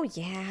 Oh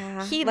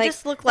yeah, he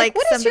just looked like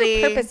what somebody. What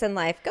is your purpose in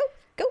life?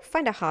 Go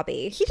find a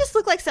hobby. He just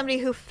looked like somebody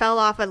who fell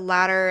off a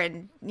ladder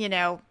and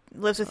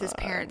lives with his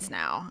parents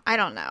now. I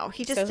don't know.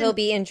 He'll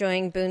be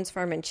enjoying Boone's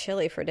Farm and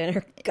chili for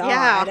dinner.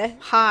 God, yeah,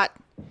 hot.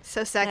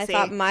 So sexy. I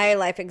thought my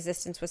life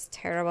existence was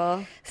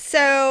terrible.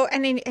 So,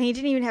 and he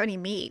didn't even have any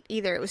meat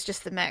either. It was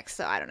just the mix.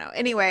 So I don't know.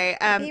 Anyway,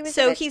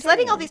 so he's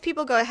letting all these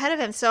people go ahead of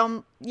him.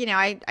 So,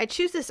 I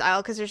choose this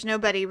aisle because there's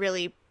nobody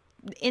really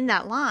in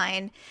that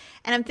line.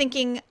 And I'm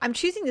thinking, I'm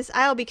choosing this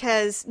aisle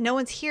because no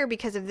one's here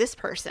because of this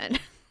person.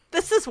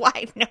 This is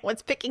why no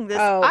one's picking this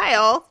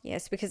aisle.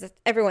 Yes, because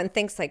everyone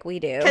thinks like we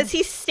do. Because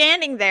he's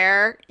standing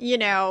there,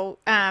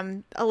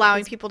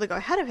 allowing people to go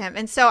ahead of him.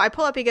 And so I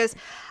pull up, he goes,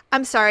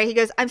 I'm sorry. He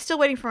goes, I'm still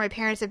waiting for my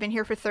parents. I've been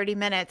here for 30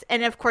 minutes.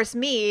 And of course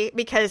me,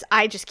 because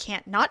I just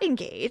can't not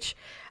engage,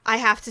 I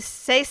have to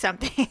say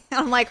something.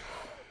 I'm like,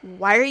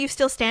 why are you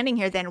still standing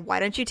here then? Why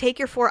don't you take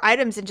your 4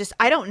 items and just,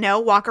 I don't know,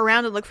 walk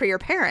around and look for your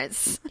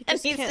parents? And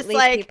he's can't just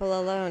leave people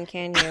alone,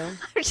 can you?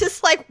 I'm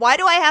just like, why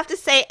do I have to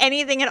say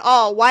anything at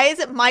all? Why is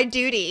it my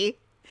duty?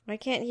 Why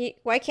can't he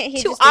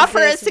to just offer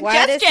exist? A suggestion?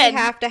 Why does he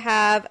have to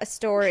have a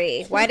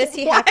story? Why does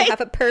he have to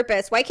have a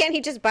purpose? Why can't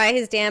he just buy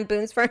his damn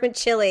Boone's Farm and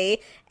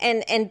chili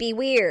and be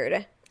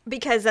weird?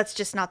 Because that's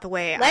just not the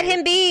way. Let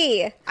him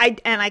be.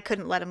 I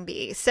couldn't let him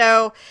be.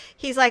 So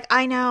he's like,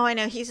 I know.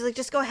 He's like,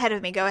 just go ahead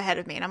of me.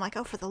 And I'm like,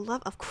 oh, for the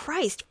love of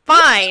Christ,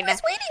 fine. He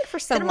was waiting for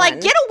someone. And I'm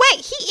like, get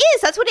away. He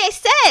is. That's what I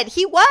said.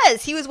 He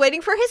was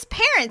waiting for his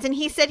parents. And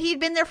he said he'd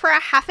been there for a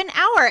half an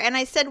hour. And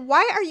I said,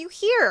 why are you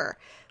here?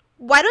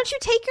 Why don't you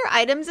take your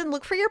items and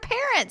look for your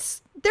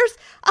parents? There's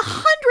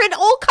 100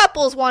 old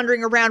couples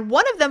wandering around.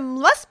 One of them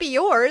must be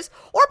yours.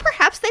 Or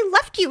perhaps they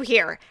left you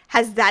here.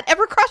 Has that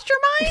ever crossed your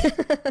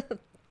mind?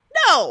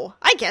 No,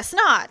 I guess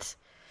not.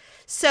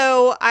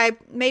 So I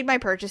made my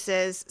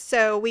purchases.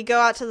 So we go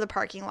out to the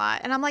parking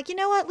lot. And I'm like, you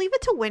know what? Leave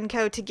it to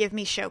Winco to give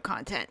me show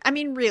content. I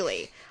mean,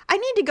 really. I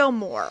need to go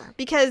more.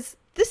 Because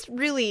this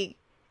really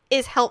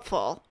is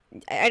helpful.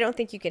 I don't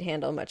think you could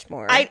handle much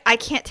more. I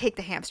can't take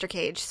the hamster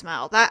cage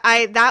smell.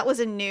 That was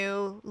a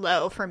new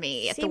low for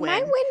me at the Win.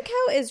 My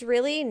Winco is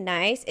really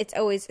nice. It's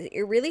always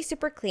really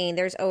super clean.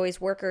 There's always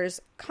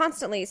workers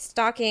constantly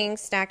stacking,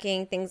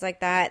 things like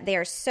that. They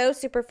are so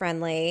super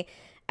friendly.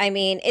 I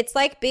mean, it's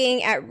like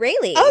being at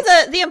Rayleigh's.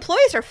 Oh, the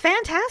employees are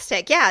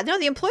fantastic. Yeah, no,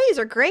 the employees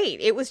are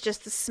great. It was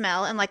just the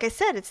smell. And like I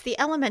said, it's the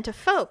element of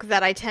folk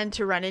that I tend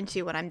to run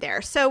into when I'm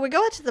there. So we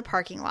go out to the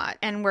parking lot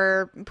and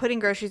we're putting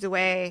groceries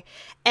away.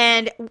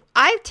 And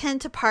I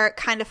tend to park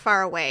kind of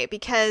far away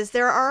because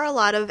there are a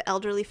lot of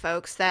elderly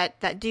folks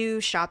that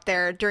do shop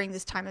there during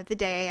this time of the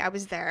day. I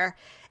was there.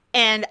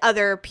 And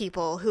other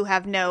people who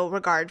have no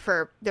regard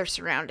for their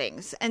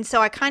surroundings. And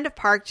so I kind of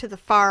park to the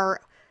far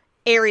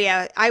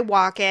area. I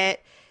walk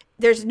it.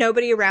 There's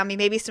nobody around me,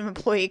 maybe some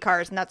employee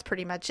cars, and that's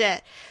pretty much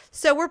it.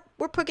 So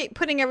we're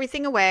putting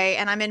everything away,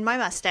 and I'm in my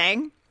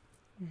Mustang.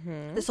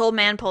 Mm-hmm. This old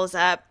man pulls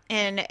up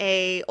in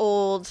a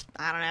old,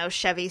 I don't know,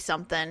 Chevy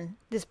something,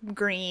 this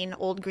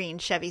old green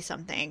Chevy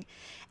something,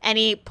 and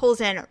he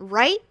pulls in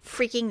right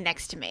freaking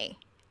next to me.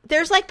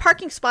 There's like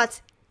parking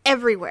spots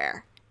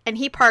everywhere, and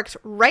he parks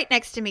right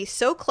next to me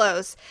so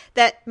close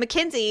that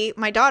Mackenzie,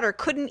 my daughter,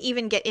 couldn't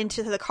even get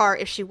into the car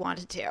if she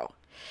wanted to.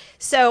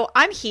 So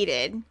I'm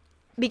heated.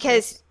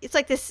 Because it's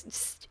like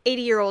this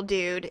 80-year-old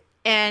dude.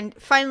 And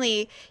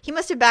finally, he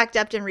must have backed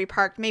up and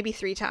reparked maybe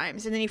 3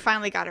 times. And then he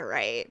finally got it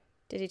right.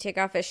 Did he take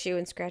off his shoe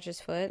and scratch his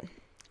foot?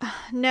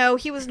 No,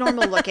 he was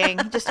normal looking,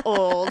 just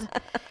old.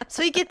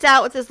 So he gets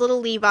out with his little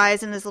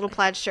Levi's and his little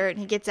plaid shirt, and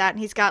he gets out and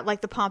he's got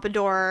like the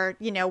pompadour,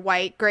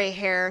 white, gray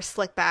hair,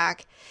 slick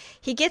back.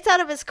 He gets out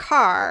of his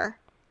car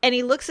and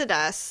he looks at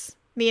us,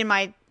 me and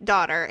my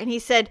daughter, and he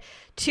said,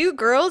 2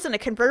 girls in a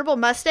convertible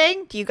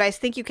Mustang? Do you guys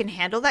think you can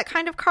handle that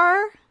kind of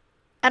car?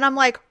 And I'm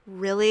like,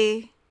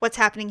 really? What's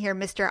happening here,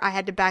 mister? I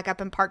had to back up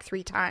and park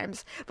 3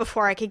 times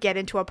before I could get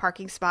into a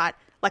parking spot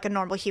like a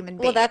normal human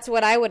being. Well, that's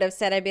what I would have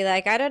said. I'd be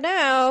like, I don't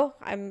know.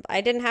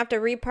 I didn't have to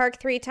repark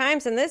 3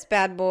 times in this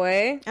bad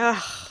boy.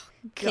 Ugh,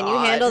 Can you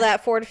handle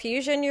that Ford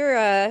Fusion?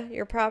 That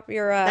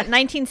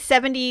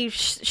 1970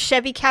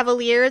 Chevy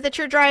Cavalier that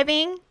you're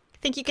driving?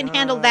 Think you can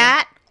handle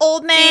that,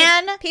 old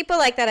man? People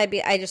like that,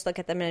 I just look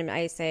at them and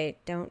I say,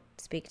 don't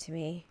speak to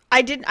me.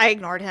 I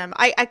ignored him.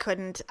 I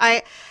couldn't.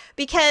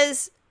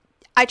 Because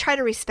I try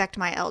to respect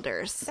my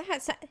elders.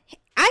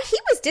 He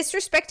was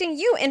disrespecting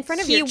you in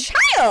front of your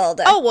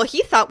child. Oh, well,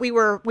 he thought we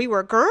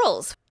were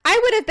girls. I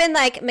would have been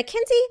like,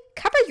 Mackenzie,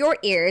 cover your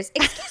ears.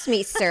 Excuse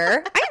me,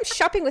 sir. I am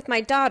shopping with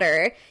my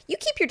daughter. You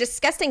keep your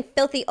disgusting,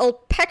 filthy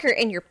old pecker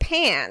in your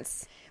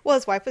pants. Well,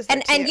 his wife was there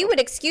and too. you would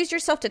excuse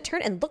yourself to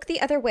turn and look the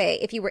other way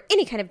if you were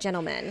any kind of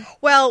gentleman.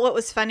 Well, what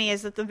was funny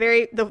is that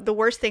the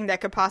worst thing that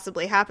could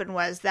possibly happen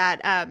was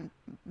that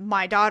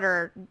my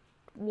daughter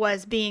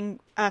was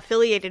being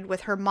affiliated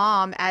with her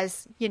mom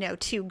as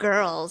 2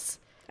 girls.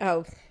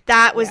 Oh,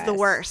 that was the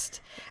worst.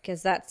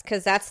 Because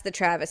that's the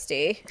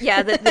travesty.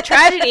 Yeah, the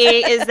tragedy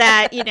is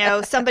that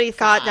somebody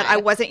thought that I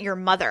wasn't your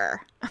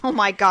mother. Oh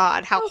my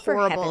God, how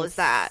horrible is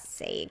that?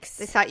 Sakes.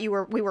 They thought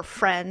we were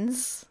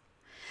friends.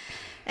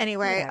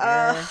 Anyway,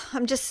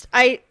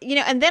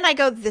 and then I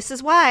go, this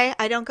is why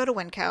I don't go to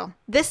Winco.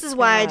 This is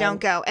why I don't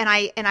go. And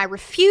I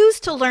refuse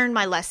to learn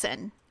my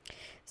lesson.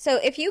 So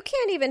if you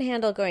can't even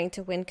handle going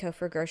to Winco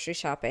for grocery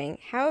shopping,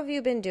 how have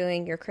you been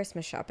doing your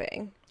Christmas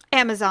shopping?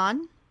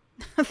 Amazon.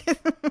 I've been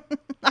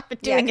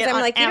doing it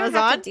on Amazon. You don't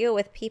have to deal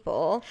with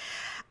people.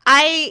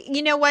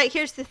 You know what?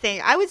 Here's the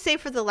thing. I would say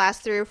for the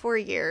last 3 or 4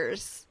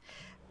 years,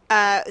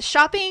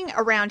 shopping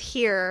around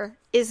here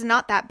is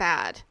not that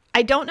bad.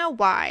 I don't know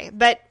why,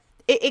 but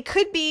it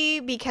could be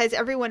because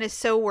everyone is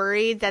so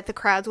worried that the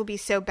crowds will be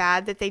so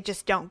bad that they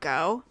just don't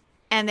go.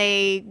 And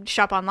they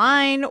shop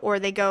online or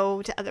they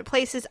go to other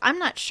places. I'm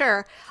not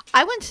sure.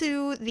 I went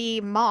to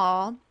the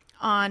mall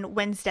on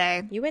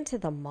Wednesday. You went to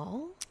the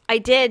mall? I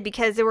did,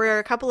 because there were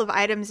a couple of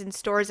items in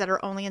stores that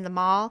are only in the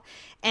mall.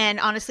 And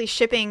honestly,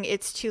 shipping,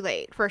 it's too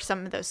late for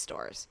some of those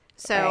stores.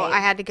 So I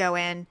had to go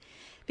in,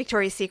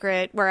 Victoria's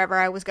Secret, wherever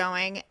I was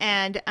going,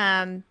 and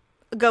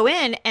go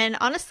in. And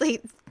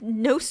honestly,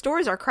 no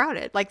stores are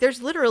crowded. Like,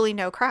 there's literally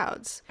no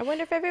crowds. I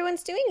wonder if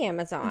everyone's doing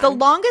Amazon. The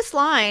longest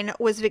line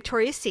was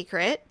Victoria's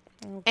Secret.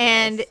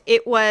 And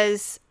it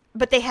was,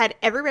 but they had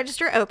every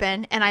register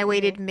open, and I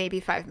waited maybe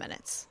 5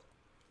 minutes.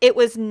 It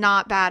was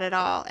not bad at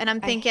all. And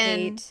I'm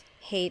thinking,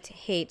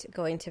 hate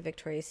going to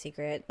Victoria's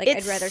Secret. Like,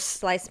 I'd rather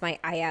slice my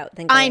eye out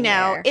than going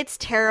there. It's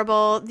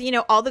terrible.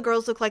 All the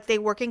girls look like they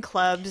work in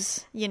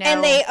clubs,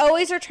 And they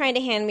always are trying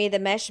to hand me the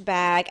mesh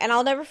bag. And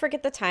I'll never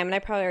forget the time, and I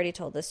probably already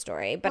told this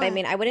story. But I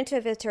went into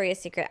a Victoria's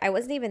Secret. I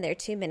wasn't even there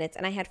 2 minutes,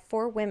 and I had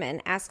 4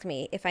 women ask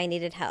me if I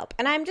needed help.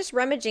 And I'm just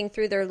rummaging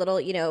through their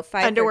little,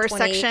 5 underwear for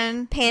 20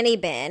 section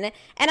panty bin.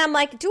 And I'm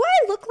like, do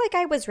I look like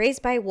I was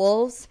raised by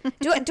wolves?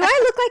 Do I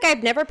look like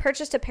I've never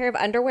purchased a pair of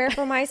underwear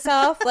for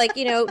myself? Like,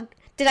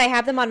 did I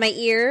have them on my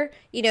ear?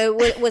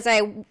 Was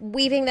I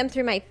weaving them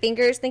through my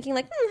fingers, thinking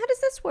like, how does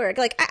this work?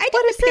 Like, I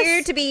didn't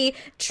appear to be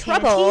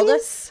troubled,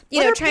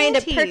 trying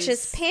to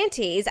purchase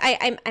panties.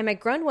 I'm a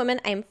grown woman.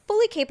 I'm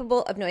fully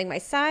capable of knowing my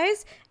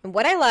size and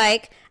what I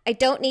like. I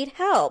don't need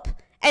help.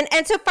 And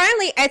so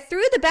finally, I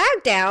threw the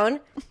bag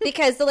down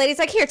because the lady's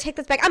like, here, take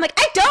this bag. I'm like,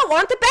 I don't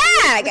want the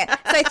bag.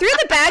 So I threw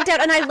the bag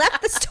down and I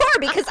left the store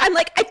because I'm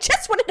like, I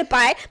just wanted to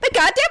buy my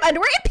goddamn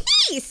underwear in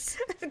peace.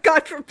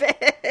 God forbid.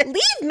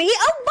 Leave me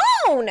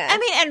alone. I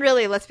mean, and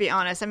really, let's be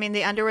honest. I mean,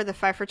 the underwear, the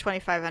 5 for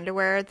 25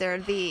 underwear, they're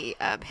the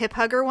hip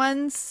hugger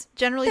ones,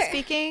 generally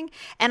speaking.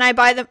 And I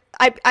buy them.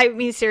 I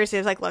mean, seriously,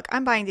 it's like, look,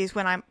 I'm buying these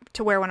when I'm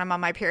on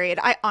my period.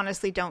 I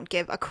honestly don't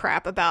give a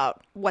crap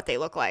about what they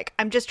look like.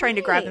 I'm just trying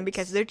to grab them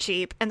because they're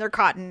cheap and they're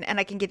cotton and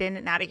I can get in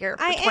and out of here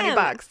for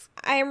 $20.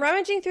 I am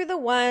rummaging through the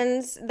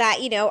ones that,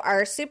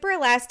 are super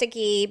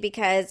elasticy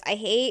because I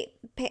hate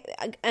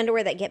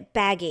underwear that get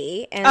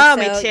baggy. And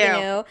me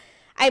too.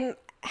 I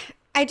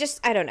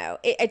don't know.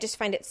 I just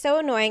find it so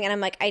annoying. And I'm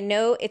like, I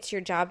know it's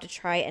your job to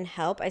try and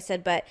help. I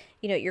said, but,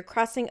 you're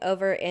crossing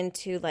over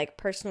into like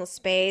personal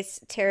space,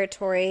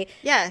 territory.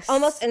 Yes.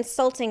 Almost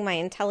insulting my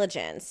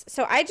intelligence.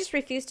 So I just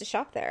refuse to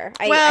shop there.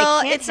 I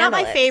can't it's not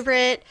my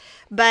favorite,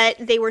 but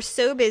they were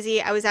so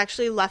busy. I was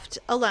actually left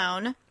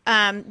alone.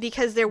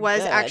 Because there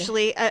was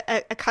actually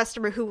a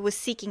customer who was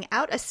seeking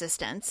out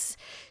assistance.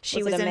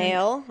 Was it a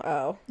male?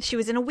 Oh. She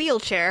was in a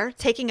wheelchair,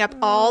 taking up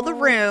all the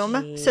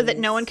room so that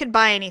no one could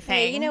buy anything.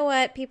 Hey, you know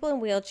what? People in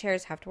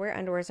wheelchairs have to wear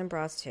underwears and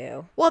bras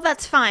too. Well,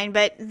 that's fine,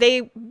 but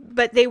they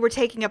were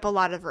taking up a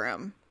lot of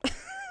room.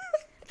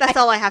 That's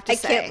all I have to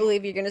say. I can't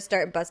believe you're going to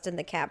start busting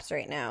the caps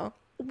right now.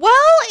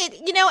 Well,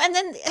 and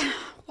then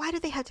why do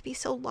they have to be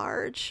so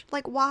large?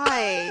 Like,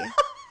 why?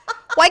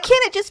 Why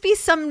can't it just be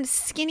some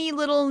skinny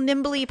little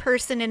nimbly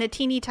person in a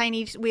teeny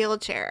tiny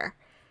wheelchair?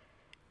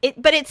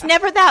 But it's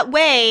never that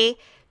way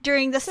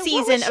during the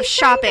season of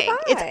shopping.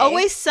 It's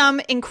always some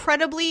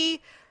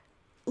incredibly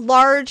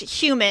large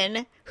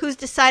human who's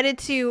decided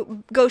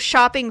to go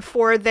shopping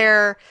for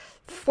their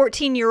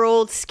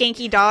 14-year-old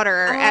skanky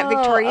daughter at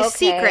Victoria's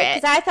Secret.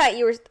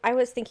 Because I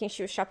was thinking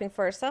she was shopping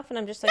for herself, and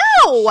I'm just like,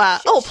 no,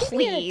 should she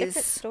be in a different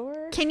please.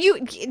 store?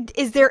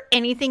 Is there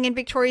anything in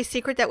Victoria's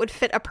Secret that would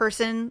fit a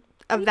person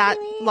of that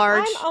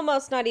large? I'm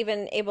almost not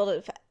even able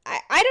to.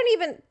 I don't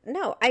even.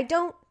 No, I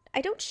don't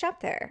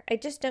shop there. I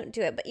just don't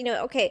do it. But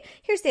okay.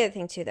 Here's the other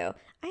thing too, though.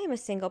 I am a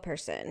single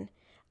person.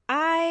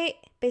 I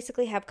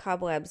basically have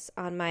cobwebs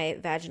on my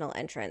vaginal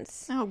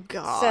entrance. Oh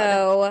God.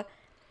 So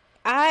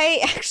I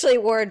actually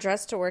wore a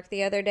dress to work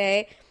the other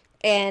day,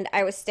 and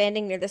I was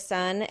standing near the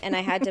sun, and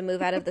I had to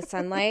move out of the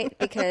sunlight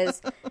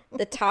because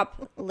the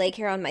top leg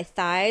hair on my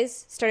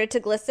thighs started to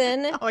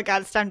glisten. Oh my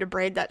God, it's time to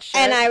braid that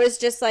shit. And I was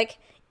just like,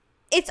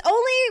 it's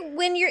only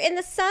when you're in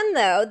the sun,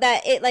 though,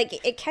 that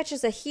it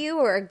catches a hue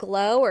or a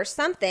glow or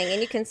something,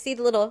 and you can see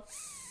the little,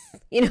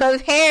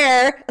 of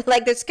hair,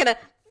 like there's gonna.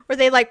 Were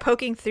they like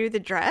poking through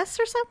the dress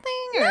or something?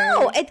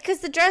 No, because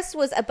the dress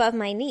was above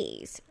my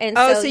knees, and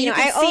so you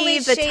can I see only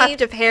the shaved,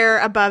 tuft of hair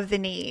above the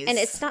knees. and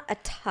it's not a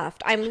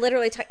tuft. I'm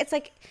literally it's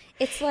like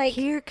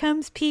here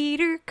comes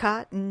Peter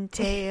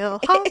Cottontail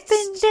hopping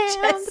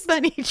down the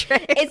bunny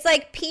trail. It's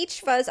like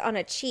peach fuzz on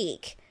a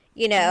cheek,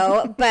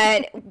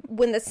 but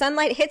when the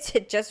sunlight hits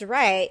it just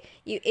right,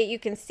 you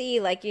can see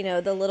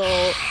the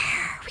little.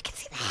 We can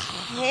see the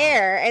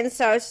hair, and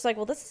so I was just like,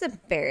 well, this is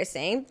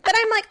embarrassing. But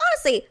I'm like,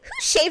 honestly,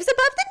 who shaves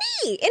above the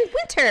knee in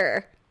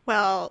winter?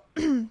 Well,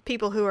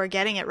 people who are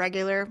getting it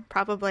regular,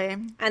 probably.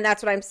 And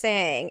that's what I'm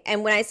saying.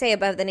 And when I say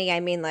above the knee, I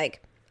mean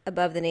like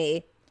above the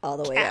knee all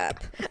the way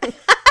up.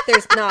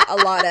 There's not a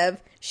lot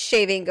of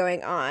shaving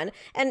going on.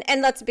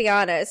 And let's be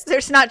honest,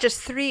 there's not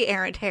just 3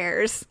 errant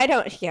hairs.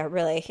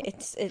 Really.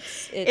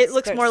 It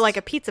looks more like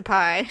a pizza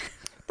pie.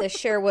 The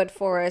Sherwood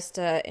Forest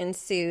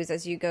ensues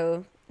as you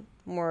go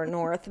more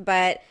north,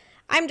 but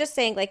I'm just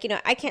saying, I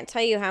can't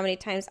tell you how many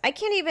times I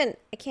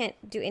can't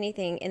do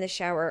anything in the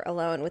shower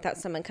alone without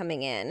someone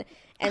coming in.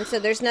 And so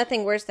there's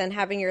nothing worse than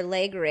having your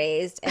leg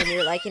raised and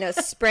you're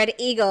spread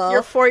eagle.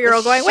 Your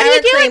 4-year-old going, "What are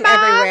you doing, Mom?"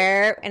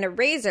 Everywhere, and a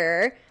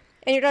razor.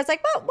 And your dad's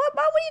like, Mom, what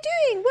are you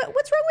doing?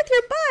 What's wrong with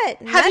your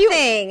butt?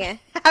 Nothing.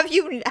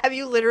 Have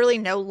you literally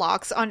no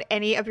locks on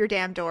any of your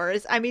damn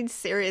doors? I mean,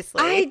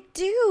 seriously. I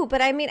do,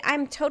 but I mean,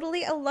 I'm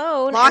totally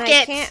alone. Lock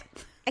it.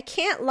 I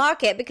can't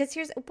lock it because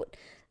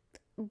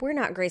we're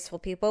not graceful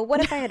people.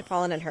 What if I had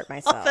fallen and hurt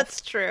myself? Oh, that's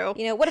true.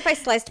 What if I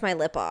sliced my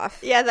lip off?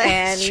 Yeah,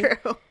 that's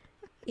true.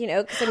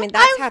 Because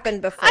that's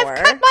happened before.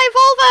 I've cut my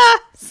vulva.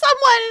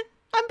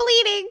 I'm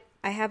bleeding.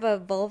 I have a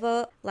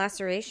vulva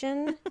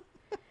laceration.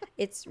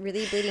 It's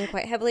really bleeding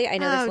quite heavily. I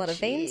know there's a lot of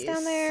veins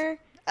down there.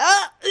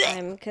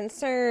 I'm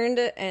concerned,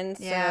 and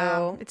so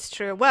yeah, it's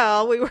true.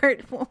 Well,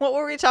 what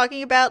were we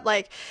talking about?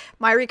 Like,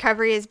 my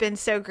recovery has been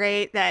so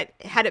great that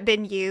had it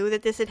been you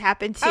that this had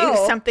happened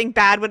to, something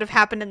bad would have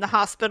happened in the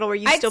hospital, or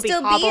I'd still be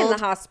hobbled. In the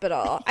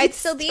hospital. I'd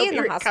still be in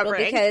the hospital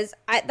because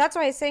that's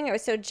why I was saying I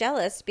was so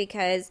jealous,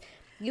 because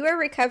you are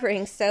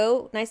recovering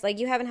so nice. Like,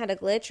 you haven't had a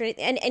glitch or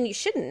anything, and you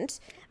shouldn't.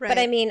 Right. But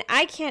I mean,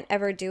 I can't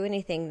ever do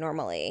anything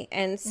normally.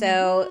 And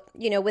so,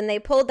 when they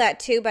pulled that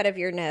tube out of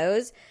your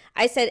nose,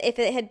 I said if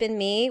it had been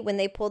me, when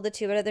they pulled the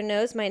tube out of their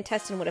nose, my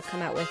intestine would have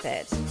come out with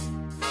it.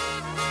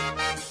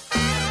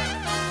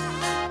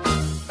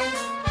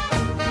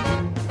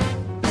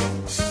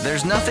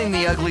 There's nothing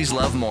the uglies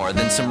love more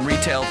than some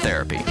retail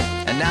therapy.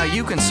 And now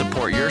you can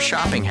support your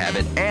shopping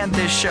habit and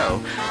this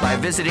show by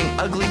visiting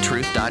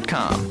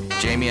uglytruth.com.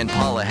 Jamie and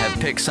Paula have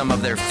picked some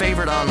of their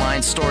favorite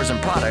online stores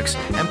and products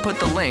and put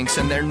the links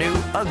in their new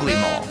Ugly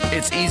Mall.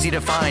 It's easy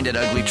to find at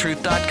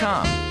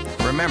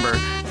uglytruth.com. Remember,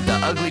 The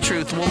Ugly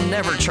Truth will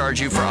never charge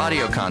you for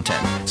audio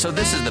content, so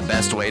this is the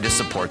best way to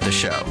support the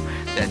show.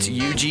 That's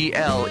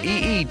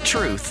UGLEE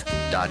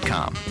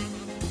truth.com.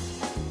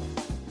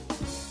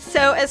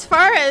 So as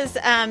far as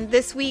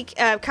this week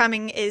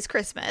coming is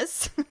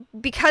Christmas,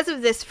 because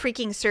of this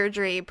freaking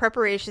surgery,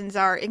 preparations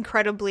are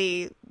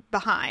incredibly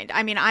behind.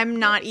 I mean,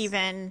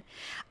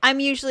 I'm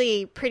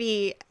usually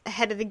pretty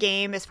ahead of the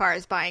game as far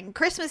as buying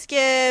Christmas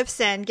gifts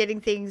and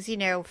getting things,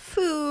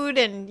 food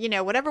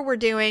and, whatever we're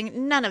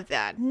doing. None of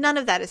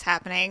that is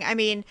happening. I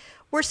mean,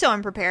 we're so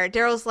unprepared.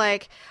 Daryl's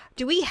like,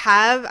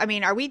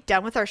 are we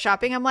done with our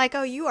shopping? I'm like,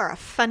 oh, you are a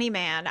funny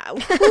man.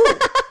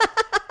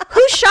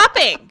 Who's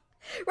shopping?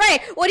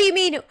 Right. What do you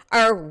mean?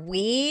 Are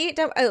we?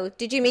 Oh,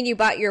 did you mean you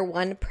bought your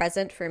one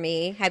present for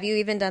me? Have you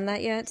even done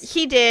that yet?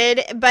 He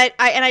did, but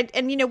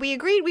we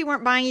agreed we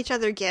weren't buying each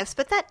other gifts,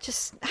 but that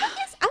just what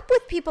is up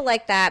with people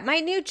like that. My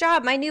new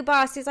job, my new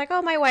boss, he's like,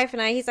 oh, my wife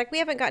and I, he's like, we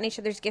haven't gotten each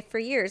other's gift for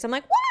years. I'm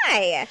like,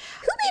 why?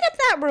 Who made up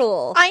that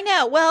rule? I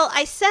know. Well,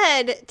 I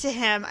said to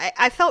him,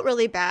 I felt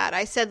really bad.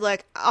 I said,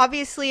 look,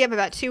 obviously I'm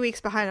about 2 weeks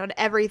behind on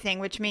everything,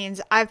 which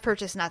means I've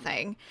purchased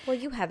nothing. Well,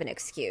 you have an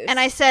excuse. And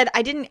I said,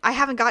 I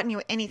haven't gotten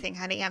you anything,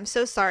 honey. I'm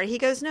so sorry. He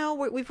goes, no,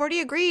 we've already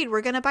agreed.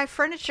 We're going to buy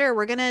furniture.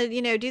 We're going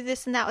to, do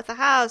this and that with the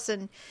house.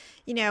 And,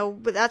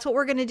 but that's what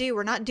we're going to do.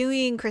 We're not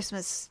doing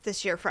Christmas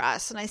this year for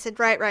us. And I said,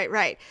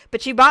 right.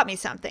 But you bought me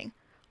something.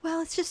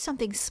 Well, it's just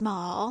something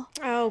small.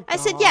 Oh, I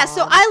said, yeah,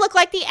 so I look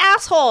like the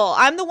asshole.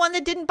 I'm the one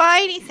that didn't buy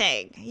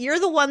anything. You're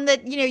the one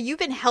that, you've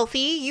been healthy.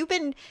 You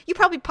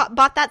probably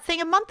bought that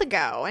thing a month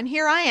ago. And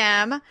here I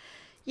am,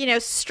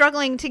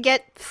 struggling to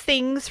get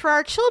things for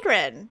our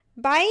children.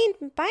 Buying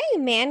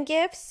man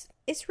gifts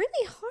is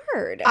really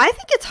hard. I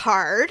think it's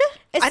hard.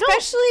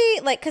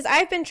 Especially, because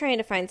I've been trying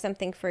to find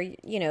something for,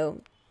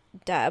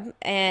 Dub.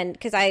 And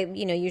because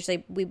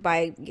usually we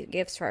buy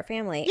gifts for our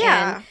family.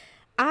 Yeah.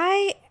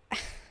 And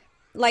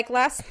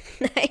last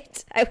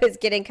night, I was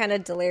getting kind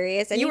of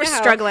delirious. And you were how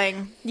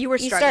struggling. You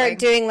start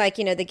doing,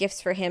 the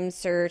gifts for him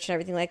search and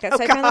everything like that.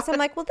 So I found this. I'm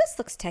like, well, this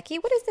looks techie.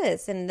 What is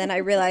this? And then I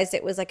realized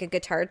it was like a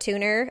guitar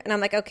tuner. And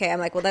I'm like, okay. I'm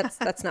like, well,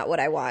 that's not what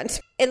I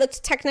want. It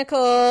looked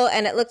technical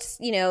and it looked,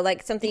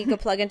 like something you could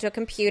plug into a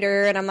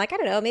computer. And I'm like, I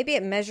don't know. Maybe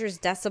it measures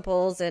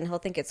decibels and he'll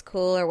think it's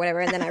cool or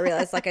whatever. And then I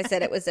realized, like I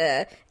said, it was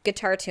a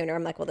guitar tuner.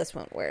 I'm like, well, this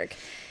won't work.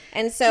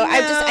 And so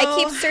I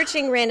keep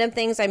searching random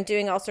things. I'm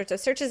doing all sorts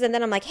of searches. And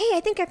then I'm like, hey, I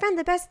think I found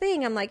the best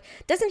thing. I'm like,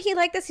 doesn't he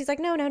like this? He's like,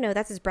 no,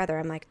 that's his brother.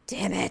 I'm like,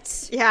 damn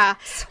it. Yeah.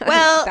 So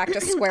well, back to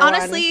square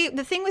honestly, one.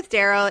 The thing with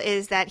Daryl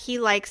is that he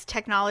likes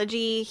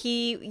technology.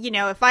 He,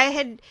 if I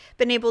had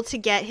been able to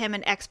get him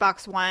an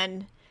Xbox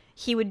One,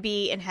 he would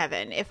be in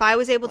heaven. If I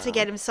was able to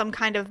get him some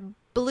kind of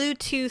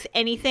Bluetooth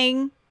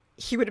anything,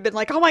 he would have been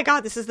like, oh my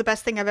God, this is the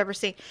best thing I've ever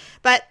seen.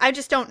 But I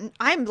just don't,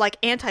 I'm like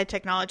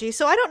anti-technology,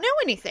 so I don't know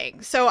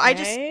anything. So I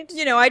just,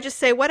 I just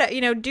say,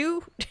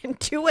 do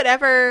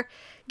whatever,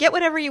 get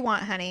whatever you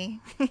want,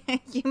 honey.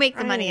 You make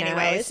the money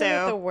anyway. Isn't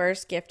it the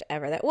worst gift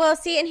ever? Well,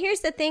 see, and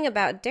here's the thing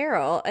about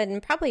Daryl,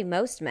 and probably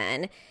most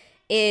men,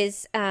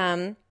 is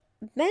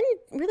men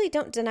really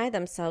don't deny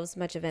themselves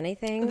much of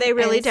anything. They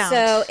really don't.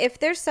 So if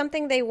there's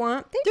something they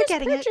want, they're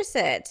just purchase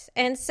it.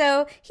 And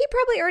so he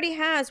probably already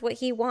has what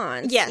he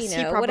wants. Yes,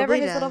 he probably whatever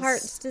his does. little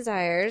heart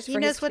desires He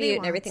for knows his what he cute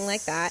and wants. everything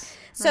like that.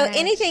 So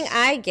anything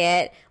I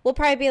get will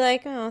probably be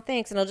like, oh,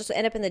 thanks, and it'll just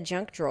end up in the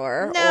junk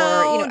drawer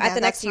or at the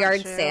next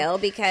yard sale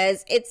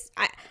because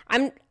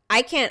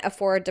I can't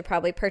afford to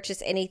probably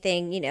purchase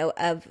anything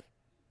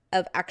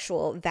of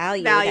actual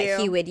value that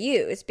he would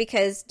use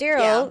because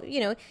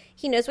Daryl,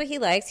 he knows what he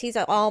likes. He's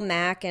all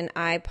Mac and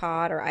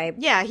iPod or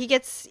Yeah,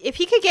 if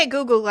he could get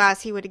Google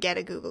Glass, he would get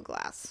a Google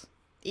Glass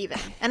even.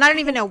 And I don't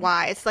even know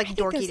why. It's like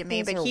dorky to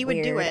me, but he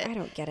would do it. I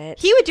don't get it.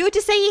 He would do it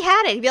to say he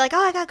had it. He'd be like, oh,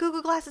 I got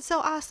Google Glass. It's so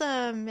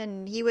awesome.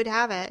 And he would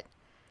have it.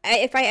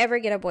 If I ever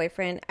get a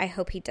boyfriend, I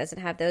hope he doesn't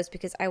have those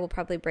because I will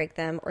probably break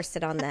them or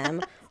sit on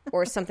them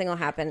or something will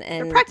happen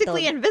and they're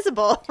practically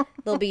invisible.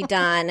 They'll be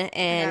done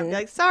and be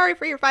like, sorry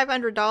for your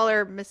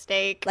 $500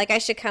 mistake. Like I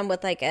should come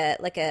with like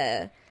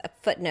a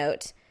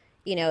footnote,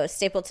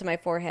 stapled to my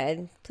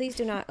forehead. Please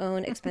do not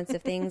own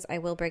expensive things. I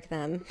will break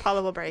them.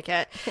 Paula will break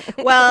it.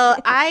 Well,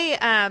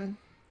 I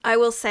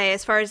will say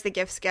as far as the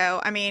gifts go,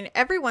 I mean,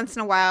 every once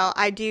in a while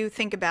I do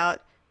think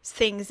about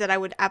things that I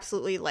would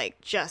absolutely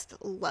just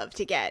love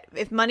to get.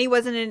 If money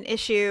wasn't an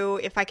issue,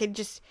 if I could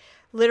just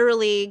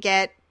literally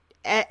get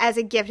as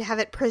a gift, have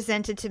it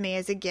presented to me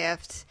as a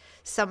gift,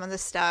 some of the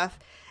stuff.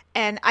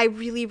 And I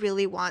really,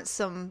 really want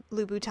some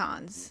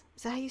Louboutins.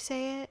 Is that how you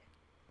say it?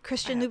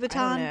 Christian Louboutin?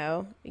 I don't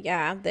know.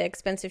 Yeah, the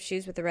expensive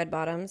shoes with the red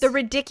bottoms. The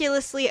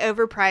ridiculously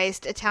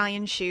overpriced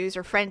Italian shoes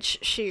or French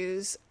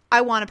shoes. I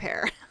want a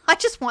pair. I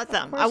just want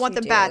them. I want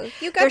them bad.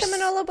 You got them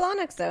in Ola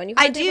Blahniks though, and you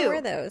do wear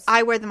those.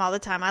 I wear them all the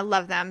time. I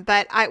love them.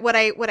 But what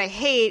I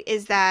hate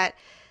is that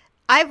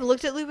I've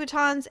looked at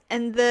Louboutins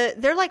and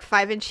they're like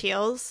 5-inch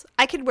heels.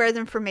 I could wear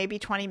them for maybe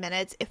 20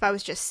 minutes if I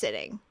was just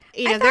sitting.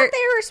 I thought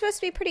they were supposed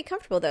to be pretty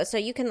comfortable though, so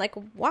you can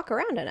walk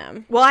around in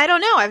them. Well, I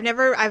don't know. I've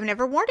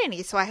never worn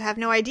any, so I have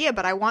no idea.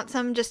 But I want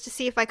some just to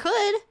see if I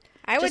could.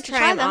 I would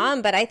try them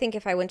on, but I think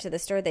if I went to the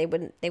store, they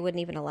wouldn't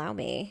even allow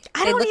me.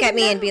 They'd look at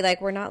me and be like,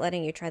 "We're not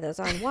letting you try those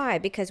on." Why?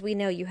 Because we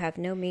know you have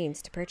no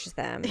means to purchase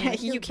them.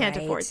 Like, you can't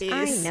afford these.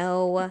 I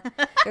know.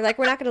 They're like,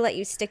 "We're not going to let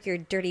you stick your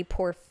dirty,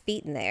 poor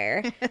feet in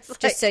there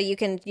just so you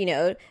can,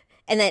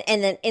 and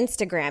then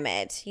Instagram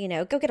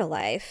it. Go get a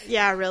life."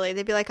 Yeah, really.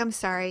 They'd be like, "I'm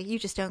sorry, you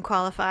just don't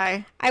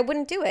qualify." I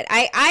wouldn't do it.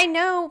 I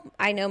know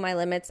my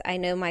limits. I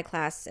know my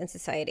class in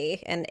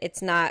society, and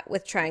it's not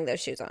with trying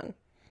those shoes on.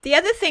 The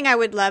other thing I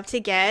would love to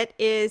get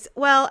is,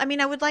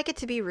 I would like it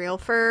to be real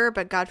fur,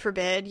 but God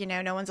forbid,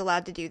 no one's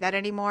allowed to do that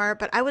anymore.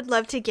 But I would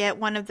love to get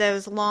one of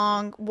those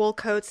long wool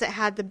coats that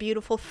had the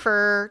beautiful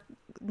fur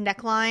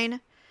neckline.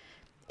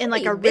 in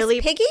like Hey, a Miss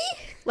really Piggy?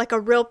 like a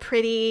real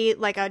pretty,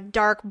 like a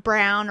dark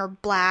brown or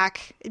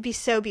black. It'd be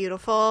so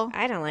beautiful.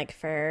 I don't like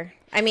fur.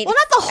 I mean, Well,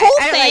 not the whole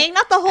I don't thing,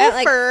 not the I whole don't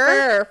like fur.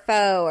 fur or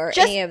faux or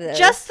Just any of those.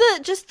 just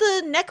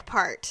the neck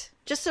part.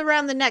 Just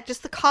around the neck,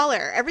 just the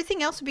collar.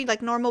 Everything else would be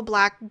like normal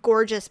black,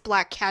 gorgeous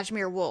black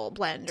cashmere wool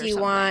blend. Do you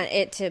want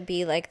it to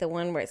be like the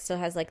one where it still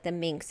has like the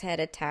minx head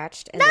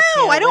attached? And No, the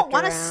tail I don't whipped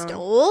want a around?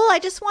 stole. I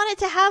just want it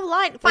to have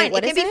line. Fine,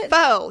 what it can is be it?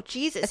 faux.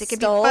 Jesus, A it can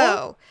stole? be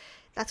faux.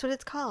 That's what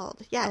it's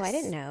called. Yes. Oh, I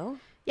didn't know.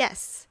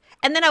 Yes.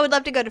 And then I would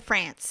love to go to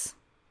France.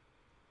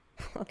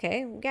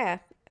 Okay, yeah.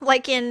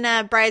 Like in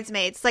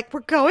Bridesmaids. Like,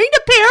 we're going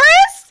to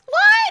Paris?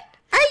 What?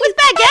 Are you With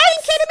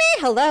baguettes? kidding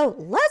me? Hello,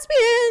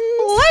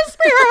 lesbians.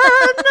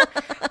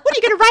 Lesbian! What, are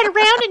you going to ride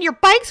around in your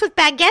bikes with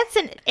baguettes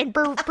and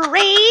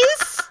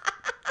berets?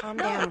 Calm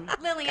down.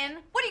 Lillian,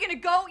 what are you gonna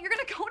go? You're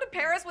gonna go to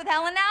Paris with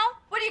Helen now?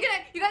 What are you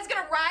guys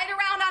gonna ride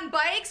around on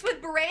bikes with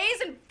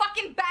berets and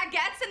fucking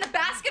baguettes in the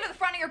basket of the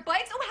front of your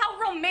bikes? Oh, how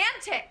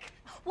romantic.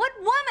 What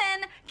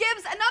woman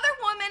gives another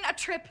woman a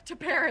trip to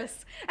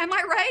Paris? Am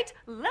I right?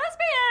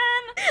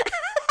 Lesbian!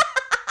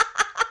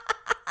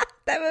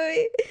 That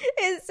movie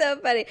is so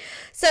funny.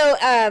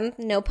 So,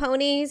 no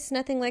ponies,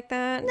 nothing like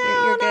that. No,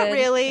 You're not good?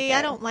 really. Okay.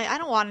 I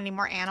don't want any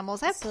more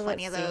animals. I have So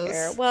plenty of let's see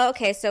here. those. Well,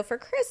 okay, so for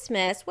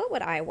Christmas, what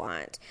would I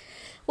want?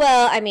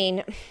 Well, I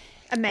mean,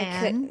 A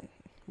man.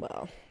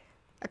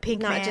 A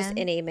pink not man. just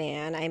any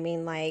man. I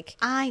mean, like,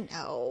 I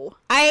know.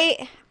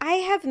 I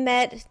have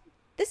met,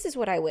 this is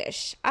what I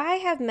wish. I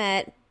have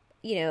met,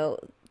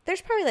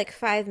 there's probably like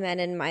 5 men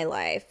in my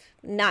life,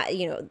 not,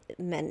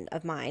 men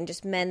of mine,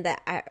 just men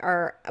that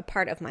are a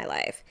part of my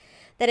life,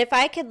 that if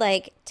I could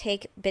like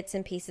take bits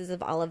and pieces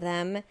of all of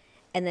them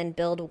and then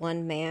build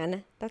one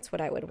man, that's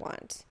what I would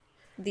want.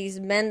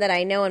 These men that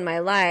I know in my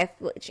life,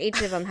 which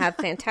each of them have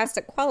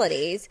fantastic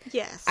qualities.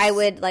 Yes. I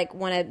would like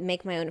want to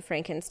make my own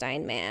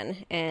Frankenstein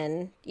man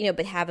and,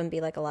 but have him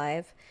be like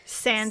alive.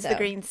 Sans the So.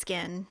 green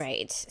skin.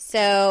 Right.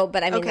 So,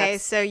 but I mean, Okay,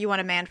 that's so you want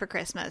a man for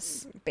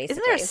Christmas. Isn't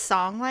there a basically.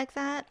 song like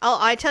that? Oh,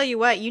 I tell you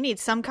what, you need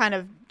some kind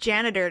of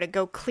janitor to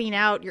go clean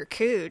out your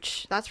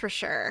cooch. That's for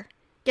sure.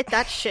 Get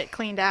that shit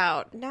cleaned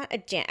out. Not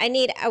a I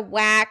need a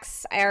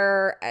wax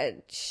or a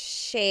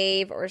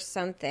shave or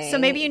something. So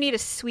maybe you need a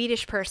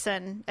Swedish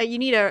person. You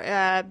need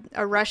a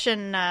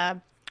Russian.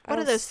 What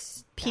are those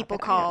Stop people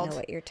it. I called? don't know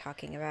what you're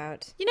talking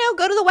about.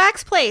 Go to the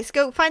wax place.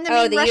 Go find the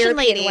mean The Russian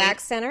European lady.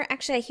 Wax Center.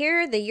 Actually, I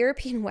hear the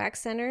European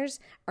wax centers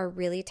are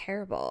really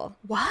terrible.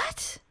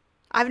 What?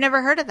 I've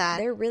never heard of that.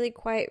 They're really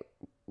quite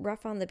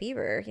rough on the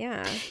beaver.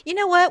 Yeah. You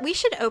know what? We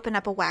should open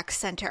up a wax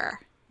center.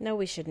 No,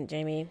 we shouldn't,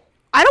 Jamie.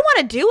 I don't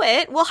want to do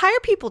it. We'll hire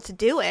people to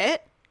do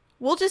it.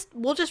 We'll just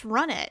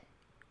run it.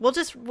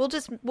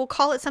 We'll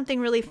call it something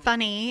really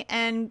funny,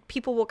 and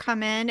people will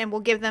come in, and we'll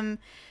give them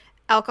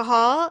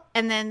alcohol,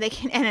 and then they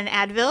can, and an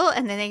Advil,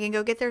 and then they can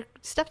go get their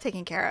stuff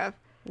taken care of.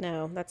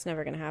 No, that's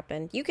never going to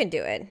happen. You can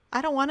do it.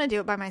 I don't want to do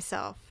it by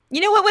myself.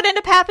 You know what would end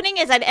up happening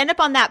is I'd end up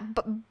on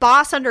that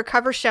Boss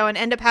Undercover show and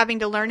end up having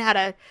to learn how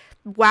to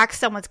wax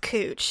someone's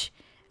cooch.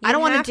 I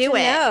don't want to do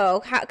it.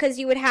 No, because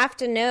you would have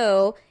to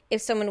know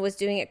if someone was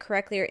doing it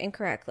correctly or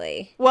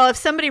incorrectly. Well, if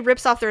somebody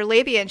rips off their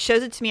labia and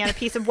shows it to me on a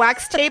piece of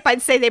wax tape,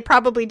 I'd say they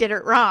probably did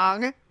it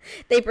wrong.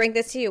 They bring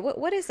this to you.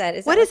 What is that?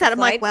 What like is that? a I'm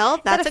like, fly- well,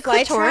 is that that's a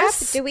fly clitoris.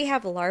 trap? Do we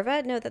have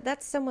larva? No,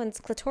 that's someone's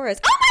clitoris.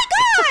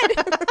 Oh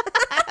my god!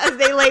 As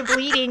they lay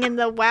bleeding in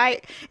the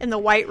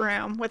white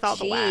room with all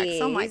the wax.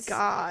 Oh my Jeez.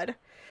 god.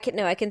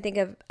 No, I can think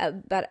of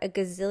about a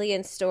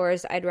gazillion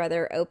stores I'd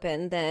rather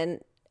open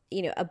than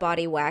a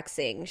body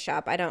waxing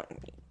shop. I don't.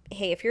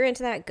 Hey, if you're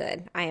into that,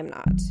 good. I am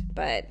not,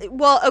 but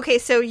Well, okay,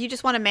 so you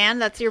just want a man?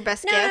 That's your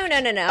best gift?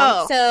 no.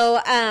 Oh. So,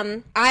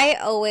 I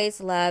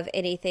always love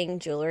anything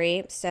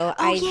jewelry. So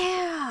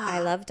I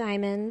love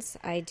diamonds.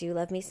 I do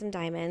love me some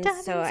diamonds.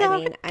 So I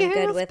mean, I'm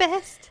good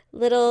with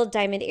little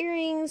diamond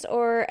earrings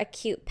or a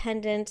cute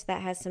pendant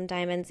that has some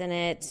diamonds in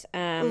it.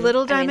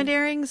 Little diamond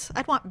earrings?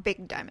 I'd want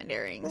big diamond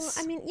earrings. Well,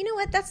 I mean, you know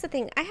what? That's the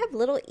thing. I have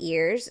little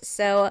ears,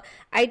 so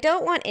I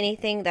don't want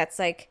anything that's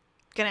like.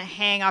 Gonna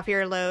hang off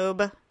your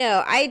lobe.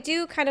 No, I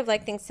do kind of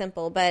like things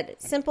simple,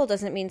 but simple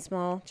doesn't mean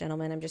small,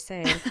 gentlemen. I'm just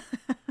saying.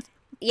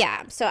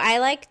 Yeah, so I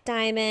like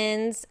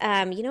diamonds.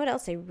 You know what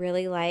else I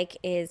really like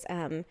is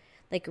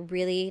like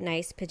really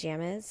nice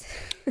pajamas.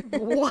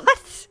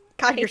 What?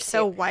 God, you're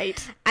so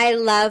white. I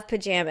love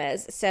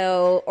pajamas.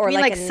 So or You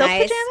mean like like a silk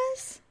nice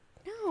pajamas?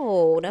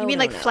 No. You mean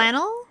no, like no.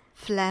 flannel?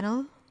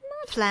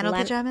 Flannel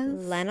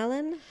pajamas?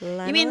 Lanolin?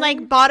 You mean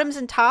like bottoms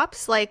and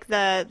tops, like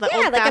the Yeah,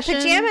 old like fashioned?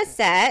 a pajama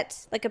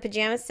set. Like a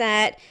pajama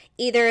set.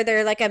 Either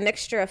they're like a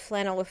mixture of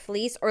flannel with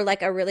fleece or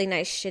like a really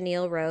nice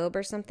chenille robe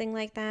or something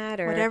like that.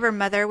 Or Whatever,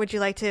 mother. Would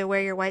you like to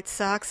wear your white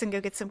socks and go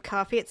get some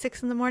coffee at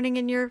 6 a.m.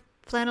 in your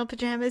flannel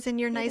pajamas and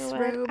your You nice know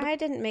what? robe? I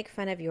didn't make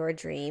fun of your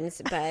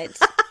dreams, but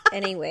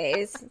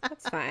anyways,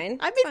 that's fine.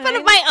 I It's made fun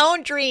of fine. my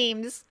own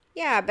dreams.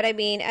 Yeah, but I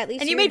mean, at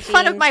least And you your made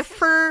fun of jeans- my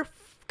fur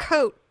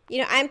coat.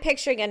 I'm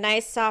picturing a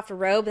nice soft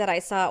robe that I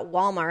saw at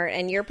Walmart,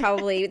 and you're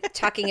probably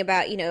talking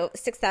about,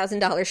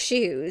 $6,000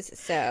 shoes.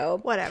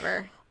 So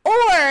Whatever.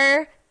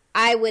 or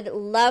I would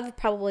love,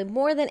 probably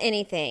more than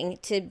anything,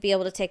 to be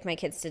able to take my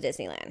kids to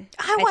Disneyland.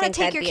 I want to think take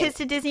that'd your be kids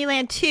to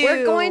Disneyland too.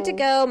 We're going to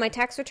go. My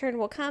tax return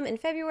will come in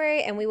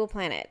February, and we will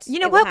plan it. You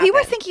know It will what? We were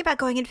happen. thinking about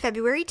going in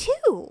February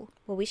too.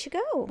 Well, we should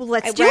go. Well,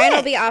 let's do Ryan it.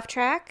 will be off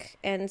track,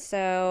 and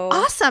so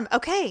Awesome.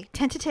 Okay,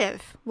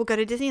 tentative. We'll go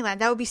to Disneyland.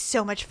 That would be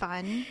so much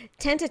fun.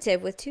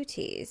 tentative with 2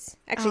 T's.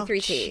 Actually, Oh, 3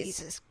 T's.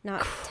 Jesus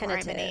Not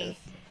criminy. tentative.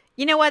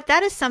 You know what?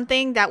 That is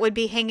something that would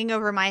be hanging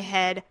over my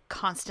head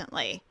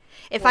constantly.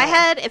 If I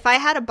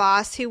had a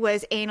boss who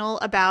was anal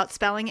about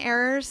spelling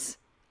errors,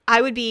 I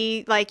would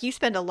be like, you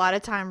spend a lot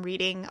of time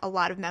reading a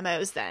lot of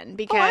memos then, Oh,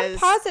 because I'm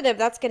positive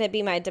that's going to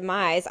be my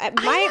demise. know.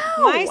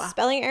 My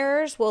spelling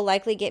errors will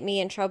likely get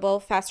me in trouble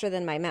faster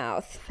than my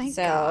mouth. Thank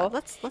so, God.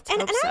 Let's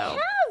and hope so. I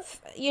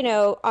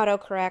have,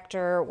 autocorrect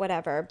or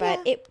whatever,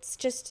 but it's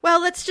just Well,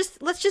 let's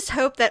just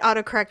hope that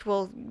autocorrect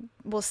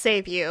will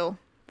save you.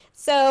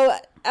 so.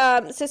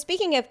 So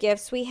speaking of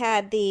gifts, we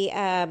had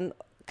the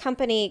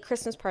company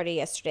Christmas party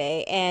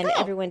yesterday, and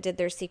everyone did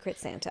their Secret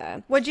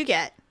Santa. What'd you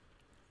get?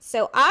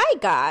 So I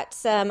got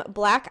some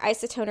black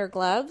isotoner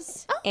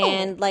gloves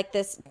and like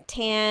this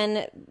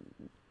tan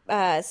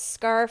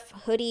scarf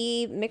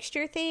hoodie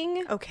mixture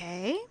thing.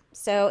 Okay.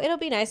 So it'll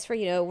be nice for,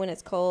 when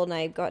it's cold and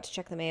I go out to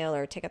check the mail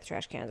or take out the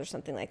trash cans or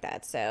something like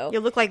that. So You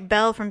look like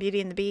Belle from Beauty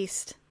and the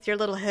Beast with your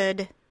little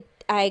hood.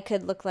 I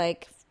could look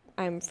like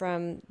I'm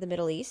from the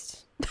Middle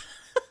East.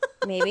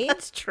 Maybe.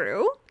 That's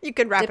true. You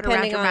could wrap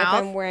Depending it around on your if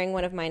mouth. I'm wearing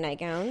one of my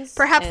nightgowns.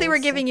 Perhaps they And were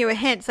so giving you a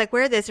hint. It's like,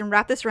 wear this and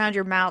wrap this around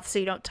your mouth so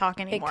you don't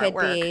talk It anymore could at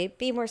work.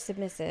 be more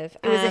submissive.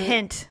 It was a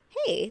hint.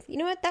 Hey, you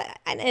know what?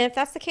 And if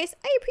that's the case,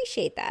 I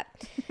appreciate that.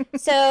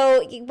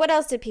 So, what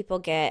else did people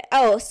get?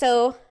 Oh,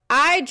 so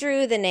I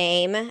drew the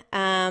name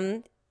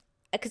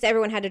because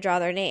everyone had to draw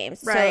their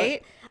names.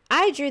 Right. So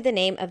I drew the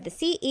name of the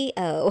CEO.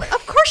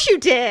 Of course you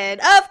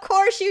did. Of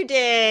course you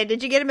did.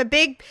 Did you get him a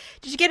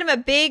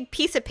big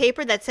piece of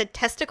paper that said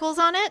testicles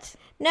on it?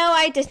 No,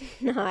 I did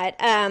not.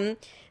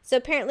 So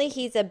apparently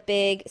he's a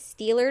big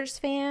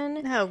Steelers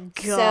fan. Oh,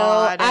 So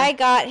God. I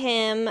got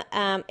him,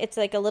 it's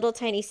like a little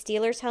tiny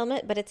Steelers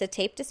helmet, but it's a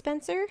tape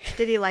dispenser.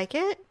 Did he like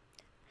it?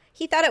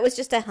 He thought it was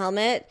just a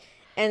helmet.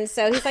 And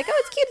so he's like, oh,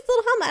 it's cute. It's a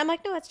little helmet. I'm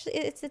like, no,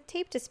 it's a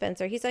tape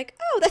dispenser. He's like,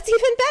 oh, that's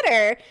even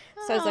better.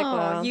 So I was like,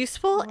 well,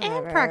 useful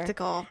whatever. and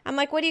practical. I'm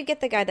like, what do you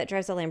get the guy that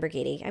drives a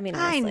Lamborghini? I mean,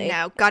 honestly.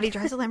 I know. God, he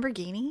drives a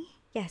Lamborghini?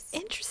 Yes.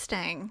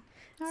 Interesting.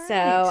 All So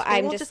right. Well,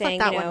 I'm we'll just let saying,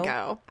 that one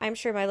go. I'm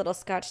sure my little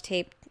Scotch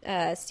tape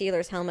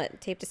Steelers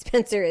helmet tape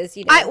dispenser is,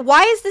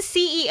 Why is the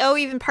CEO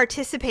even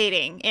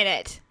participating in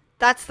it?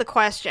 That's the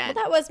question.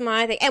 That was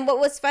my thing. And what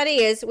was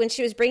funny is when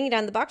she was bringing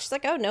down the box, she's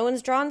like, oh, no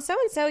one's drawn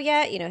so-and-so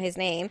yet, his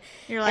name.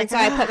 You're like, and so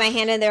I put my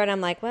hand in there and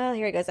I'm like, well,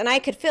 here it goes. And I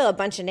could feel a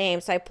bunch of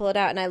names. So I pull it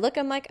out and I look,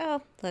 I'm like,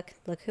 oh, look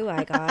who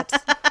I got.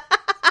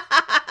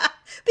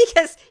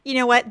 Because you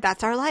know what?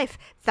 That's our life.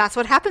 That's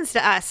what happens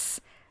to us.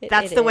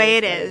 That's it the way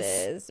is it what it is.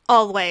 is.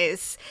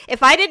 Always.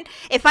 If I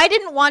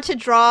didn't want to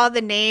draw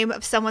the name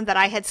of someone that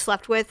I had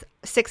slept with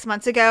 6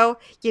 months ago,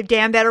 you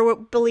damn better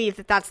believe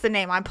that that's the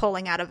name I'm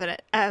pulling out of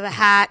a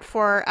hat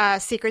for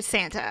Secret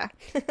Santa.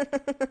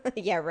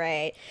 Yeah,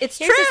 right. It's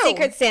Here's true. a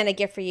Secret Santa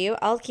gift for you.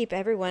 I'll keep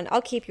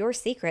your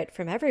secret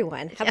from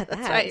everyone. How about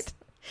That's that? right.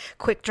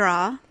 Quick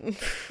draw.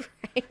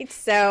 Right?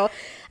 So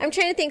I'm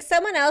trying to think.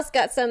 Someone else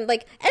got some,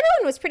 everyone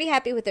was pretty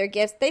happy with their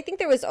gifts. They think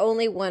there was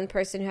only one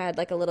person who had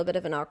a little bit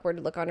of an awkward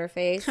look on her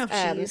face. Oh,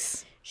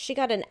 jeez. She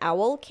got an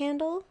owl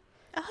candle.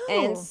 Oh,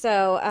 And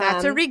so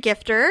that's a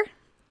regifter.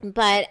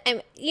 but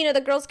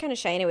the girl's kind of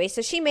shy anyway,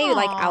 so she may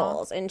like Aw.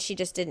 owls, and she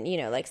just didn't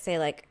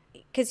say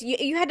because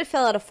you had to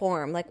fill out a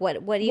form what do you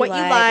What like, you what's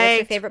your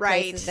liked, favorite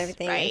right, places and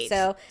everything. right.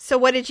 And So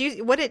what did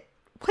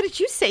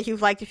you say you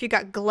liked if you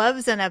got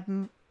gloves and a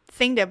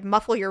thing to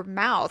muffle your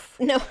mouth?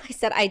 no, I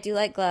said I do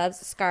like gloves,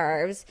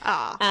 scarves.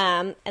 Ah.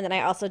 And then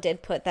I also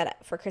did put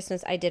that for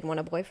Christmas I did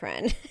want a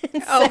boyfriend.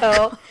 Oh.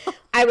 So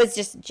I was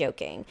just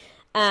joking.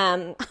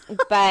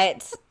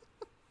 But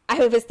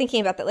I was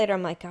thinking about that later.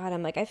 I'm like, God,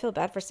 I feel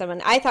bad for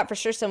someone. I thought for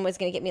sure someone was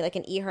going to get me an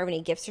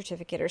eHarmony gift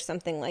certificate or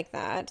something like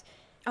that.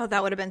 Oh,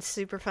 that would have been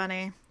super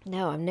funny.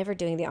 No, I'm never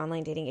doing the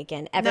online dating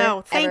again. Ever.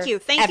 No, thank ever, you.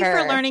 Thank you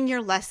ever. for learning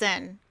your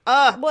lesson.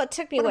 Ugh. Well, it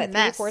took me, What a 3 or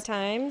mess. 4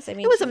 times? I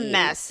mean, It was a geez.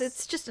 mess.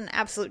 It's just an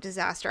absolute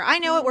disaster. I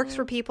know it works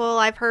for people.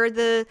 I've heard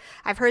the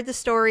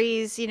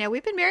stories.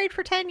 We've been married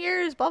for 10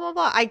 years, blah blah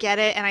blah. I get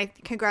it, and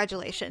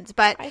congratulations.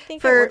 But I think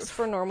it for works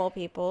for normal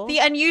people. the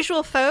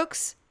unusual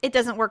folks, it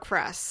doesn't work for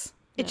us.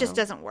 It just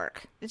doesn't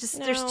work. It's just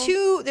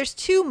there's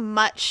too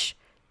much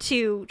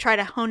to try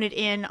to hone it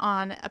in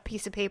on a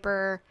piece of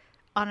paper,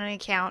 on an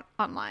account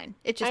online.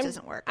 It just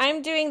doesn't work.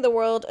 I'm doing the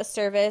world a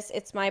service.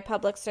 It's my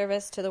public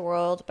service to the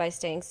world by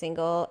staying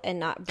single and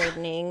not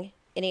burdening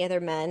any other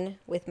men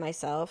with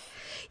myself.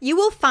 You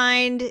will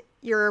find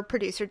your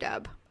producer,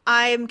 Dub.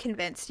 I'm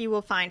convinced you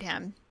will find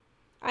him.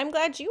 I'm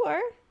glad you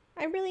are.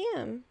 I really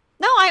am.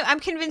 No, I'm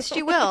convinced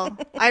you will.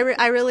 I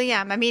really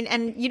am. I mean,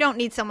 and you don't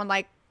need someone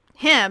like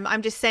him.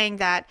 I'm just saying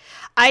that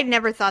I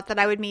never thought that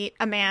I would meet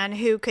a man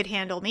who could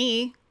handle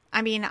me.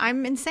 I mean,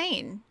 I'm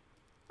insane.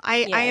 I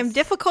am Yes.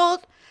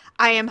 difficult.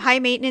 I am high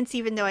maintenance,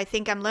 even though I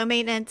think I'm low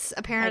maintenance, I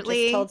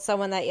apparently. just told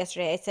someone that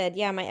yesterday. I said,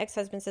 yeah, my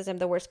ex-husband says I'm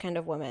the worst kind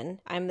of woman.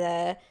 I'm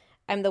the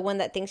one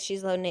that thinks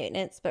she's low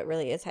maintenance, but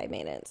really is high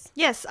maintenance.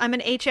 Yes, I'm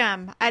an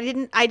HM. I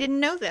didn't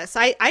know this.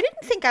 I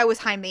didn't think I was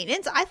high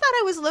maintenance. I thought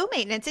I was low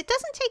maintenance. It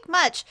doesn't take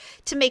much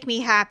to make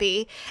me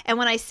happy. And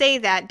when I say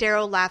that,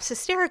 Daryl laughs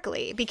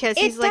hysterically because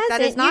he's like,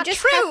 that is not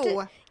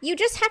true. You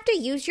just have to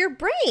use your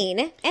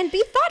brain and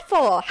be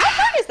thoughtful. How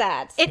hard is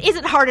that? It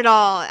isn't hard at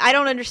all. I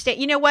don't understand.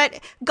 You know what?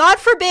 God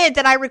forbid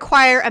that I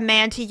require a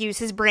man to use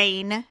his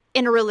brain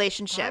in a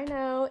relationship. I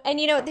know. And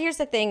here's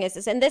the thing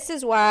is, and this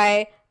is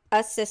why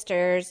us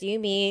sisters, you,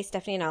 me,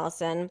 Stephanie, and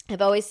Allison,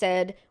 have always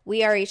said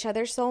we are each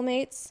other's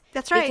soulmates.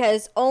 That's right.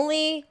 Because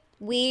only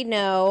we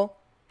know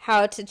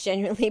how to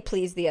genuinely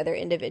please the other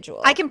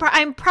individual.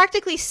 I'm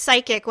practically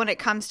psychic when it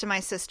comes to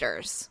my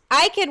sisters.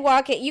 I could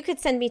walk it. You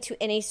could send me to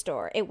any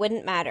store. It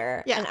wouldn't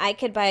matter. Yeah. And I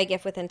could buy a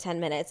gift within 10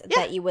 minutes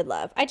that you would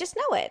love. I just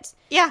know it.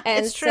 Yeah,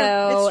 and it's true.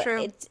 So it's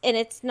true.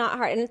 It's not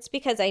hard. And it's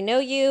because I know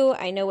you.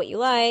 I know what you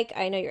like.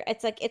 I know you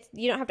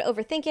don't have to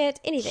overthink it.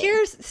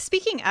 Anything.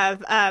 Speaking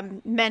of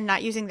men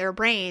not using their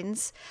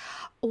brains,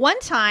 one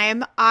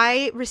time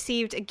I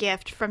received a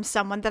gift from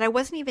someone that I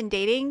wasn't even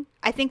dating.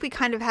 I think we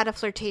kind of had a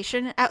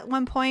flirtation at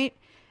one point.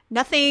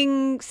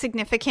 Nothing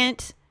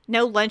significant.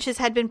 No lunches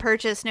had been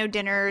purchased, no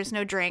dinners,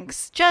 no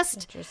drinks.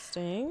 Just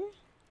Interesting.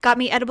 got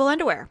me edible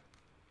underwear.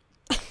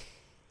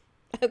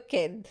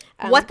 Okay.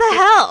 What the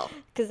hell?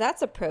 Because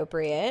that's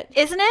appropriate.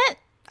 Isn't it?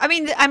 I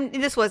mean,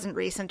 this wasn't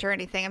recent or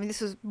anything. I mean,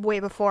 this was way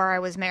before I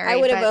was married. I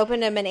would have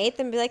opened them and ate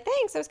them and be like,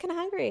 thanks, I was kind of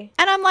hungry.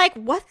 And I'm like,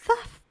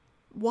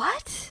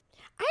 what?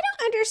 I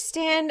don't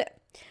understand.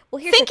 Well,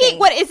 here's Thinking, the thing.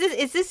 what is this?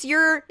 Is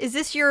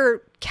this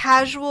your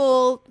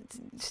casual,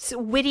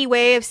 witty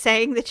way of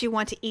saying that you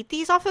want to eat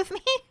these off of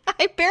me?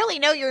 I barely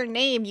know your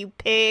name, you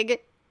pig.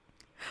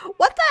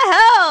 What the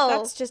hell?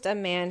 That's just a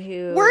man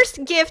who...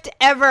 Worst gift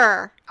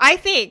ever. I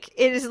think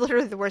it is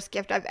literally the worst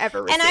gift I've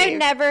ever received. And I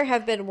never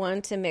have been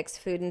one to mix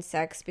food and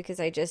sex because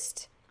I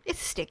just...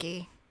 It's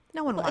sticky.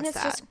 No one and wants it's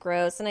that. just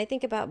gross. And I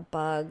think about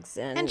bugs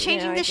and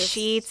changing the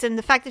sheets and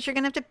the fact that you're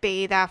going to have to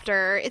bathe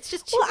after. It's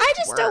just too Well, I much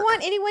just work. don't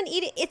want anyone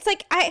eating. It's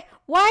like,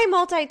 why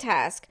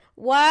multitask?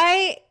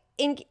 Why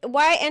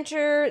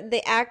enter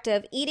the act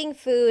of eating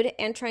food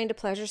and trying to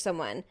pleasure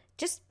someone?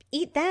 Just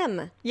eat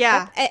them.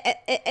 Yeah.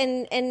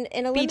 And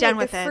eliminate done the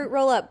with it. fruit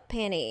roll-up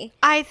panty.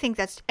 I think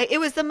it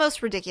was the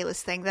most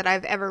ridiculous thing that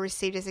I've ever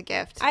received as a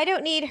gift. I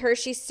don't need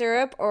Hershey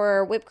syrup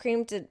or whipped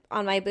cream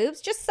on my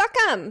boobs. Just suck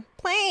them.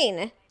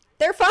 Plain.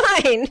 They're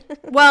fine.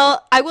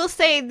 Well, I will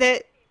say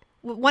that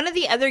one of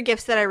the other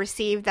gifts that I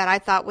received that I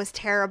thought was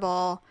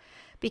terrible,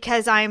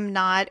 because I'm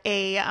not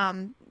a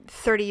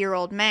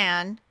 30-year-old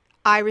man,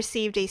 I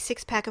received a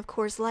 6-pack of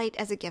Coors Light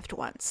as a gift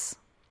once.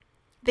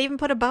 They even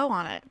put a bow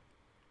on it.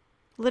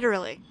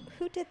 Literally.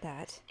 Who did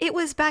that? It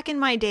was back in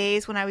my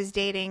days when I was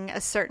dating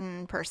a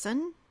certain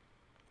person.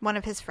 One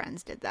of his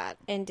friends did that.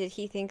 And did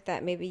he think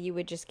that maybe you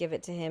would just give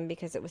it to him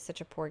because it was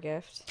such a poor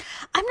gift?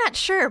 I'm not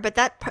sure, but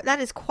that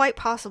is quite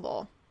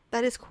possible.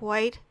 That is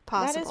quite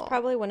possible. That is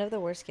probably one of the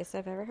worst gifts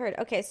I've ever heard.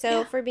 Okay,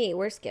 so for me,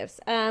 worst gifts.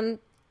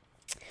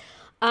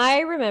 I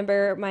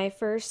remember my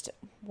first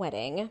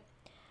wedding.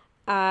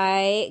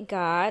 I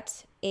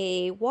got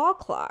a wall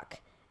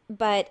clock,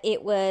 but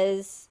it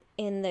was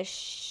in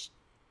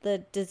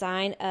the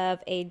design of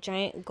a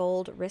giant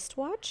gold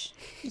wristwatch.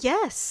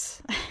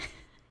 Yes.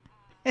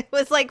 It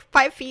was like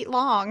 5 feet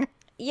long.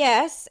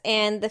 Yes,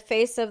 and the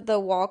face of the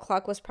wall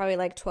clock was probably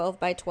like 12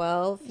 by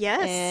 12.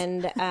 Yes.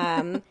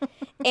 And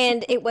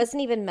and it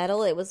wasn't even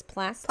metal, it was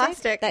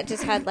plastic. That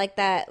just had like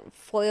that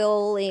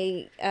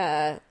foily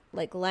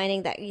like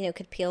lining that,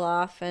 could peel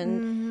off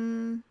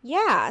and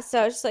yeah, so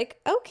I was just like,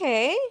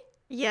 okay.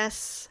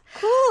 Yes.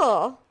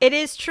 Cool. It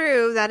is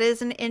true. That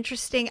is an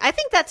interesting. I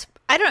think that's.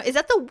 I don't know. Is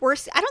that the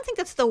worst? I don't think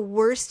that's the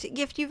worst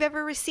gift you've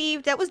ever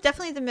received. That was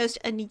definitely the most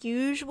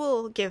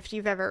unusual gift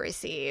you've ever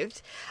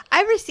received.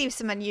 I've received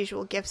some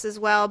unusual gifts as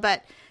well,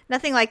 but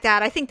nothing like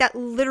that. I think that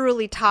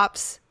literally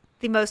tops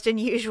the most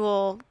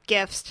unusual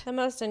gift. The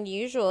most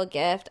unusual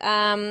gift.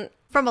 From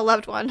a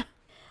loved one.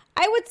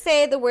 I would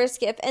say the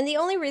worst gift, and the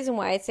only reason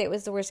why I'd say it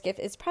was the worst gift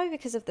is probably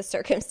because of the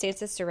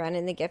circumstances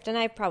surrounding the gift, and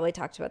I've probably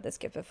talked about this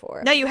gift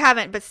before. No, you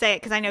haven't, but say it,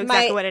 because I know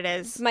exactly what it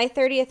is. My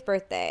 30th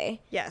birthday.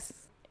 Yes.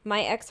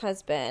 My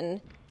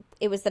ex-husband,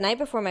 it was the night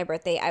before my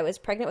birthday. I was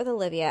pregnant with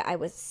Olivia. I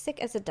was sick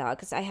as a dog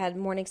because I had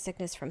morning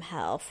sickness from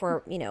hell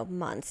for,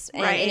 months.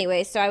 And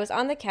anyway, so I was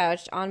on the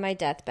couch on my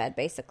deathbed,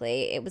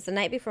 basically. It was the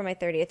night before my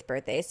 30th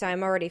birthday, so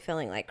I'm already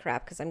feeling like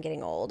crap because I'm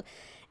getting old.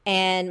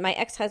 And my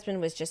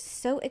ex-husband was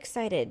just so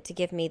excited to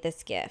give me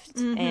this gift.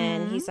 Mm-hmm.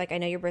 And he's like, I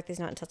know your birthday's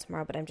not until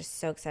tomorrow, but I'm just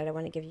so excited. I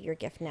want to give you your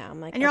gift now. I'm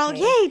like, and you're all,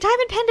 yay,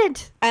 diamond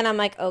pendant. And I'm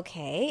like,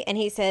 okay. And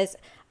he says,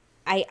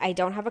 I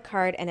don't have a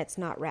card and it's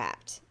not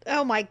wrapped.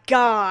 Oh, my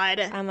God.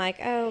 I'm like,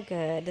 oh,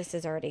 good. This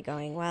is already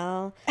going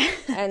well.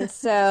 And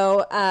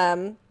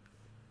so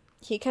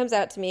he comes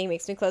out to me,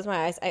 makes me close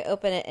my eyes. I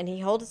open it, and he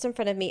holds in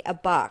front of me a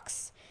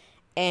box.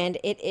 And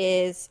it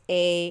is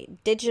a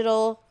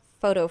digital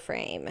photo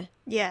frame.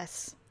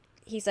 Yes.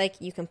 he's like,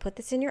 you can put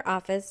this in your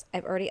office.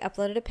 I've already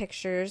uploaded the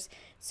pictures,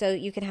 so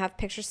you can have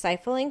pictures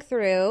siphoning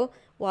through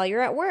while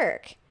you're at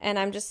work. And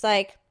I'm just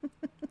like,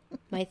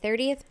 my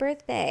 30th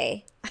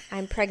birthday,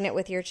 I'm pregnant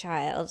with your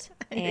child.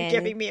 And you're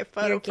giving me a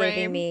photo frame. You're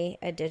giving me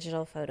a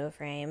digital photo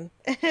frame.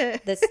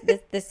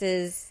 This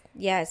is,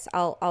 yes,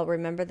 I'll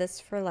remember this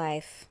for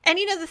life. And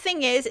the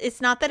thing is,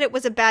 it's not that it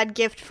was a bad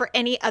gift for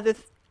any other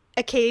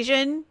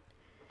occasion.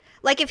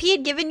 Like, if he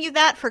had given you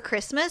that for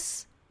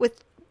Christmas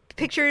with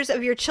pictures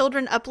of your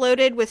children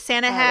uploaded with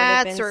Santa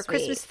hats or sweet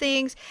Christmas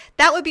things,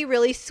 that would be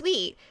really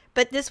sweet.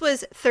 But this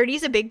was 30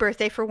 is a big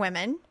birthday for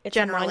women, it's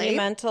generally. A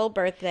monumental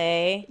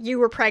birthday. You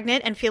were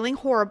pregnant and feeling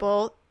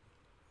horrible.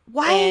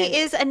 Why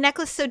is a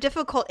necklace so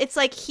difficult? It's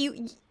like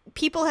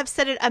people have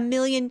said it a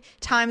million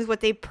times what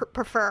they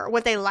prefer,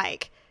 what they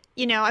like.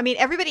 I mean,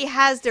 everybody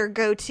has their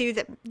go-to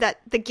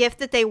that the gift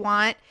that they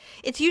want.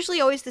 It's usually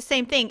always the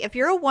same thing. If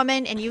you're a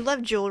woman and you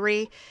love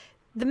jewelry,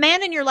 the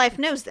man in your life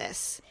knows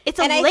this. It's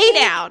a lay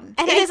down.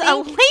 It is a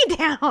lay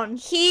down.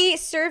 He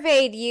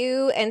surveyed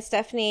you and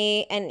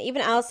Stephanie and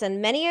even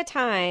Allison many a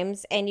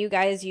times, and you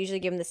guys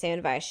usually give him the same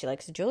advice. She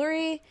likes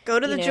jewelry. Go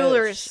to the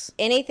jewelers.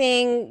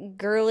 Anything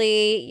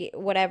girly,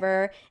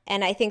 whatever.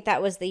 And I think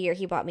that was the year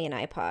he bought me an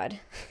iPod.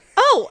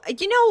 Oh,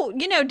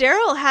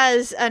 Daryl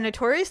has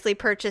notoriously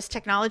purchased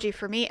technology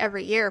for me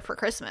every year for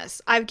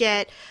Christmas. I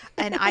get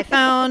an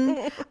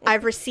iPhone.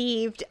 I've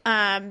received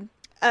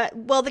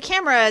the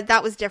camera,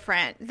 that was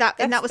different. That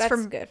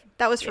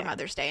was for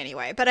Mother's Day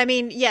anyway. But I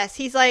mean, yes,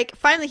 he's like,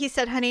 finally he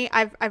said, honey,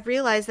 I've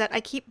realized that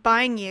I keep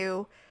buying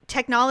you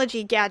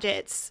technology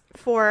gadgets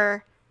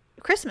for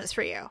Christmas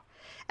for you.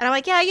 And I'm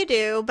like, yeah, you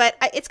do. But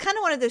it's kind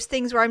of one of those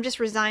things where I'm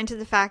just resigned to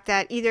the fact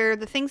that either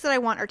the things that I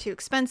want are too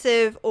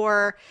expensive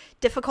or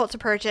difficult to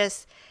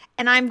purchase.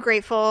 And I'm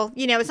grateful.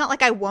 It's not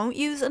like I won't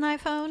use an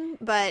iPhone,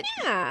 but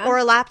or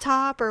a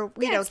laptop or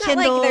it's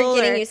Kindle. Not like they're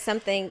getting you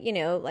something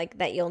like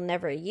that you'll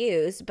never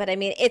use. But I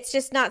mean, it's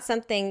just not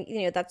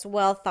something that's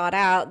well thought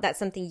out. That's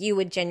something you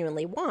would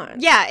genuinely want.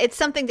 Yeah, it's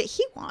something that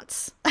he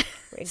wants,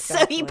 exactly.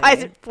 So he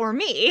buys it for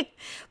me.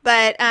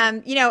 But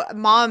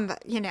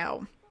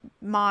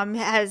Mom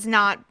has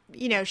not.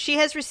 She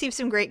has received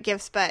some great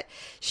gifts, but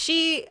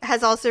she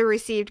has also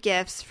received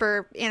gifts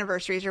for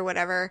anniversaries or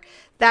whatever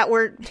that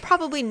were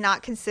probably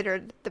not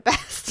considered the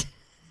best.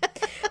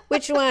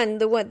 Which one?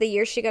 The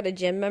year she got a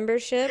gym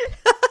membership?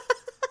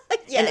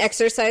 Yes. And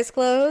exercise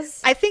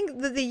clothes? I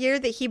think the year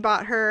that he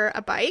bought her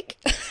a bike.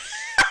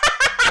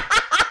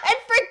 I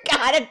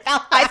forgot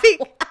about that.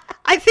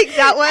 I think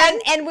that one.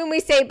 And when we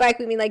say bike,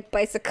 we mean like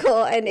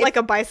bicycle. And like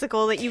a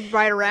bicycle that you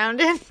ride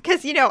around in.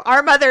 Because,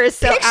 our mother is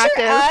so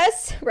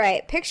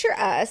active. Picture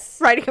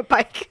us. Riding a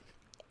bike.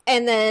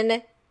 And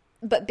then,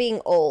 but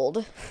being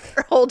old.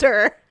 Or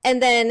older.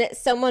 And then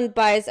someone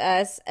buys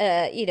us,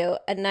 a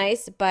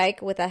nice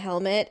bike with a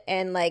helmet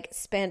and like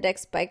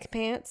spandex bike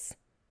pants.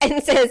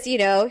 And says,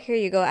 here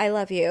you go. I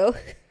love you.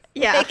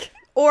 Yeah.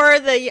 Or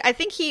I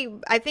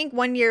think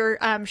one year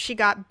she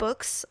got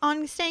books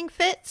on staying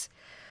fit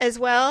as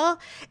well.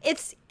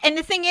 And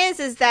the thing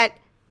is that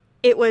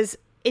it was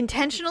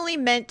intentionally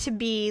meant to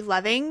be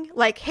loving,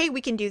 like, hey,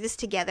 we can do this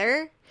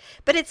together.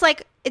 But it's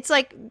like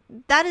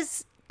that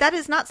is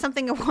not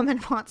something a woman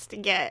wants to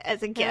get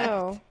as a gift.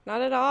 No,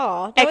 not at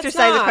all. No,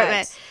 exercise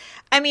equipment.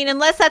 I mean,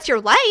 unless that's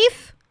your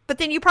life, but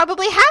then you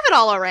probably have it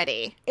all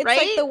already. It's right?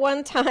 like the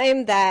one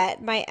time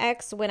that my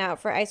ex went out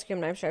for ice cream,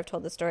 and I'm sure I've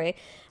told the story.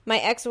 My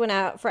ex went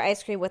out for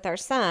ice cream with our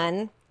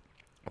son,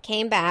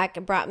 came back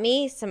and brought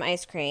me some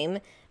ice cream.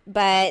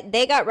 But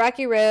they got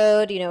Rocky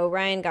Road,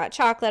 Ryan got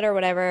chocolate or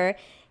whatever.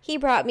 He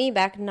brought me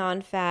back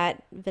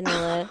non-fat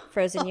vanilla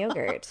frozen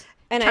yogurt.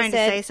 And Trying I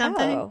said, to say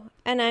something? Oh.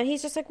 And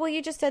he's just like, well,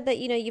 you just said that,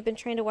 you've been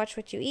trying to watch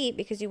what you eat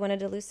because you wanted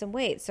to lose some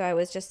weight. So I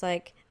was just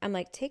like,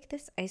 take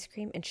this ice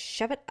cream and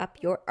shove it up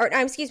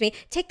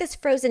take this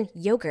frozen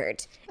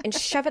yogurt and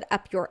shove it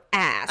up your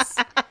ass.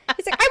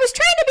 He's like, I was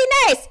trying to be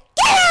nice.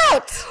 Get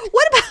out!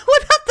 What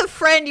about the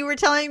friend you were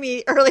telling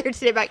me earlier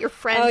today about your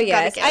friend? Oh,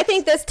 yes. I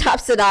think this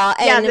tops it all.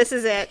 And yeah, this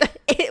is it.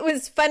 It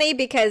was funny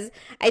because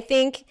I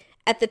think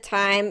at the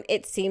time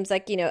it seems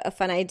like, a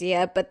fun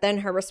idea, but then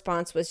her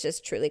response was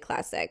just truly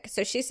classic.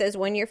 So she says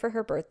 1 year for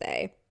her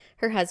birthday,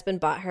 her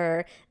husband bought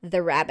her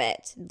the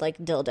rabbit, like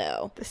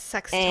dildo. The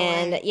sexy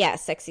toy. Yeah,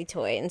 sexy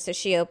toy. And so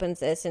she opens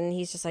this and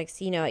he's just like,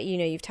 so,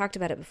 you've talked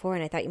about it before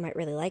and I thought you might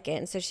really like it.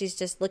 And so she's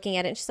just looking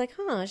at it and she's like,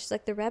 she's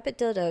like, the rabbit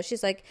dildo.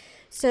 She's like,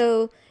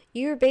 so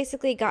you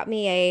basically got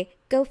me a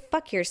go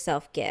fuck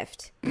yourself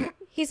gift.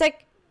 He's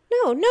like,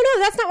 no,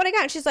 that's not what I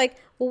got. And she's like,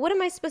 well, what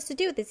am I supposed to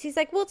do with this? He's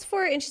like, well, it's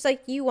for, and she's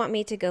like, you want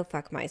me to go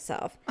fuck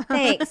myself.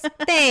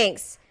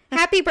 Thanks.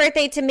 Happy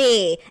birthday to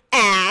me,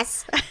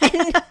 ass.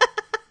 And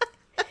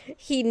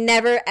he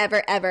never,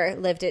 ever, ever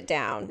lived it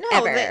down.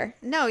 Ever.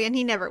 No, and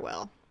he never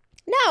will.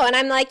 No, and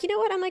I'm like, you know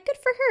what? I'm like, good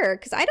for her.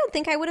 Because I don't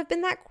think I would have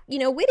been that,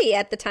 witty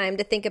at the time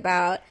to think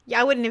about.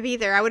 Yeah, I wouldn't have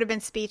either. I would have been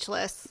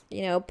speechless.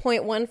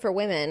 0.1 for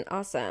women.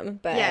 Awesome.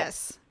 But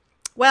yes.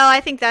 Well,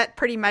 I think that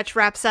pretty much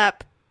wraps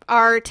up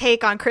our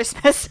take on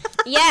Christmas.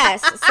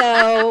 Yes,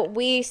 so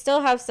we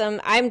still have some.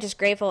 I'm just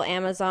grateful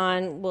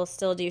Amazon will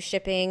still do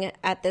shipping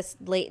at this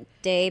late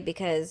day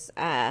because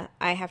I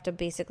have to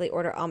basically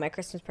order all my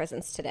Christmas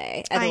presents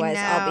today. Otherwise,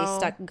 I'll be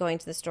stuck going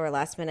to the store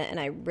last minute, and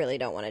I really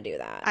don't want to do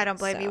that. I don't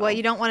blame you. Well,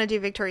 you don't want to do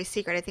Victoria's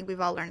Secret. I think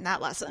we've all learned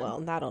that lesson.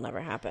 Well, that'll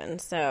never happen.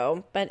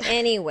 So, but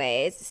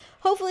anyways,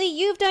 hopefully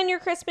you've done your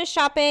Christmas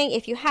shopping.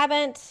 If you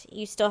haven't,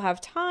 you still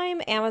have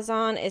time.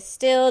 Amazon is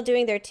still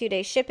doing their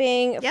 2-day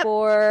shipping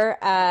for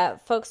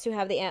folks who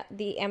have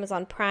the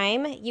Amazon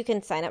Prime. You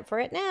can sign up for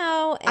it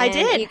now. And I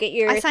did. You get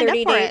your I signed up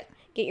for it.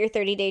 Get your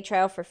 30-day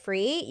trial for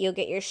free. You'll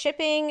get your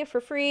shipping for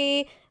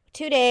free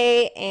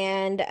 2-day,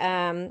 and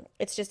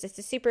it's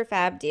a super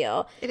fab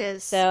deal. It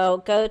is.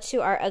 So go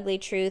to our Ugly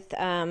Truth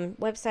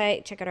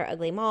website, check out our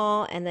Ugly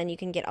Mall, and then you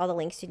can get all the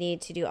links you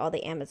need to do all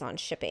the Amazon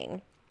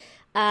shipping.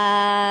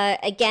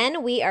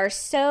 Again, we are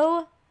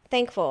so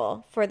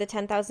thankful for the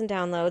 10,000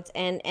 downloads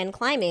and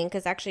climbing,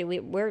 because actually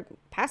we're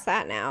past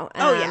that now.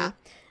 Oh, yeah.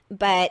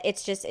 But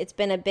it's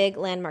been a big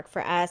landmark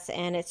for us,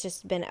 and it's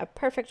just been a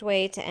perfect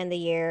way to end the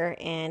year,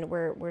 and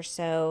we're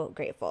so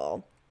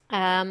grateful.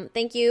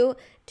 Thank you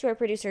to our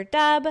producer,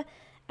 Dub.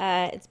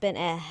 It's been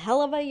a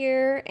hell of a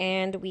year,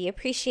 and we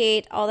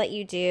appreciate all that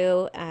you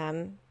do.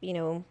 You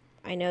know,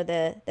 I know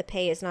the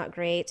pay is not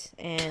great,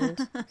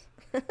 and...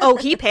 Oh,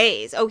 he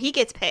pays. Oh, he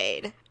gets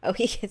paid. Oh,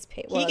 he gets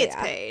paid. Well, he gets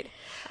paid.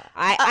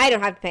 I don't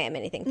have to pay him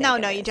anything. No,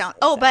 you don't.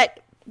 Oh, but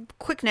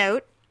quick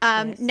note.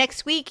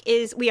 Next week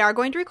we are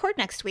going to record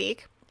next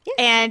week. Yes.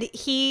 And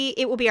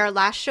it will be our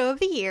last show of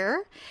the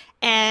year,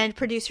 and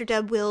producer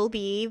Dub will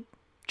be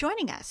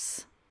joining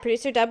us.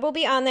 Producer Dub will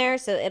be on there,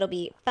 so it'll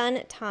be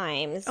fun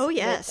times. Oh,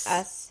 yes. With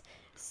us.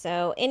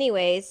 So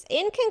anyways,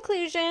 in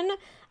conclusion,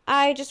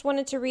 I just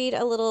wanted to read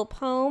a little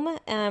poem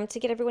to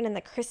get everyone in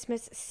the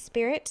Christmas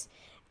spirit,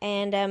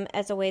 and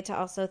as a way to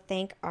also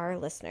thank our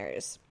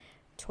listeners.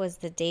 'Twas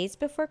the days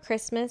before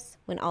Christmas,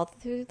 when all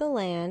through the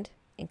land,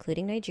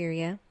 including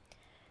Nigeria,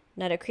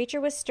 not a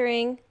creature was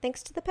stirring,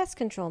 thanks to the pest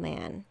control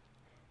man.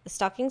 The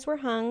stockings were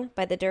hung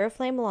by the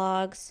Duraflame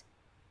logs,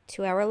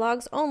 2-hour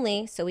logs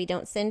only, so we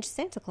don't singe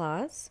Santa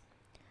Claus.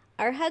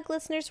 Our Hug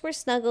listeners were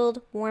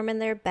snuggled, warm in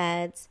their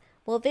beds,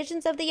 while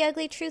visions of the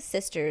Ugly Truth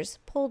sisters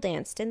pole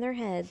danced in their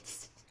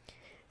heads.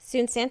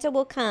 Soon Santa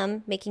will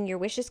come, making your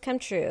wishes come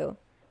true.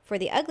 For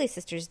the Ugly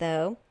sisters,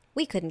 though,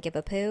 we couldn't give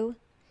a poo.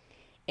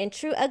 In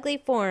true ugly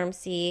form,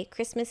 see,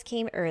 Christmas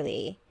came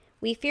early.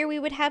 We fear we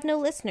would have no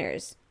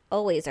listeners,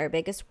 always our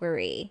biggest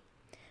worry.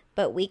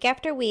 But week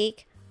after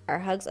week, our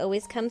hugs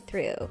always come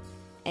through.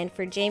 And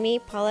for Jamie,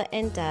 Paula,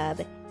 and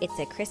Dub, it's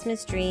a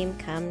Christmas dream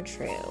come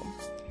true.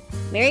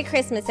 Merry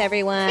Christmas,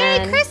 everyone.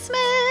 Merry Christmas.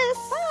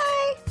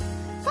 Bye.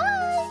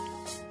 Bye.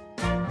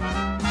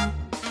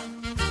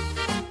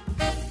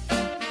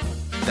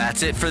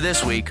 That's it for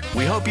this week.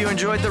 We hope you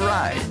enjoyed the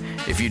ride.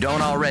 If you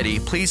don't already,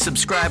 please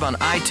subscribe on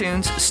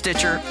iTunes,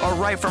 Stitcher, or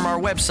right from our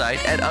website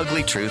at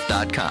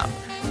uglytruth.com.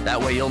 That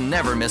way you'll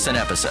never miss an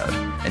episode.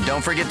 And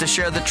don't forget to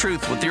share the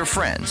truth with your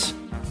friends.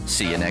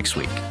 See you next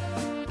week.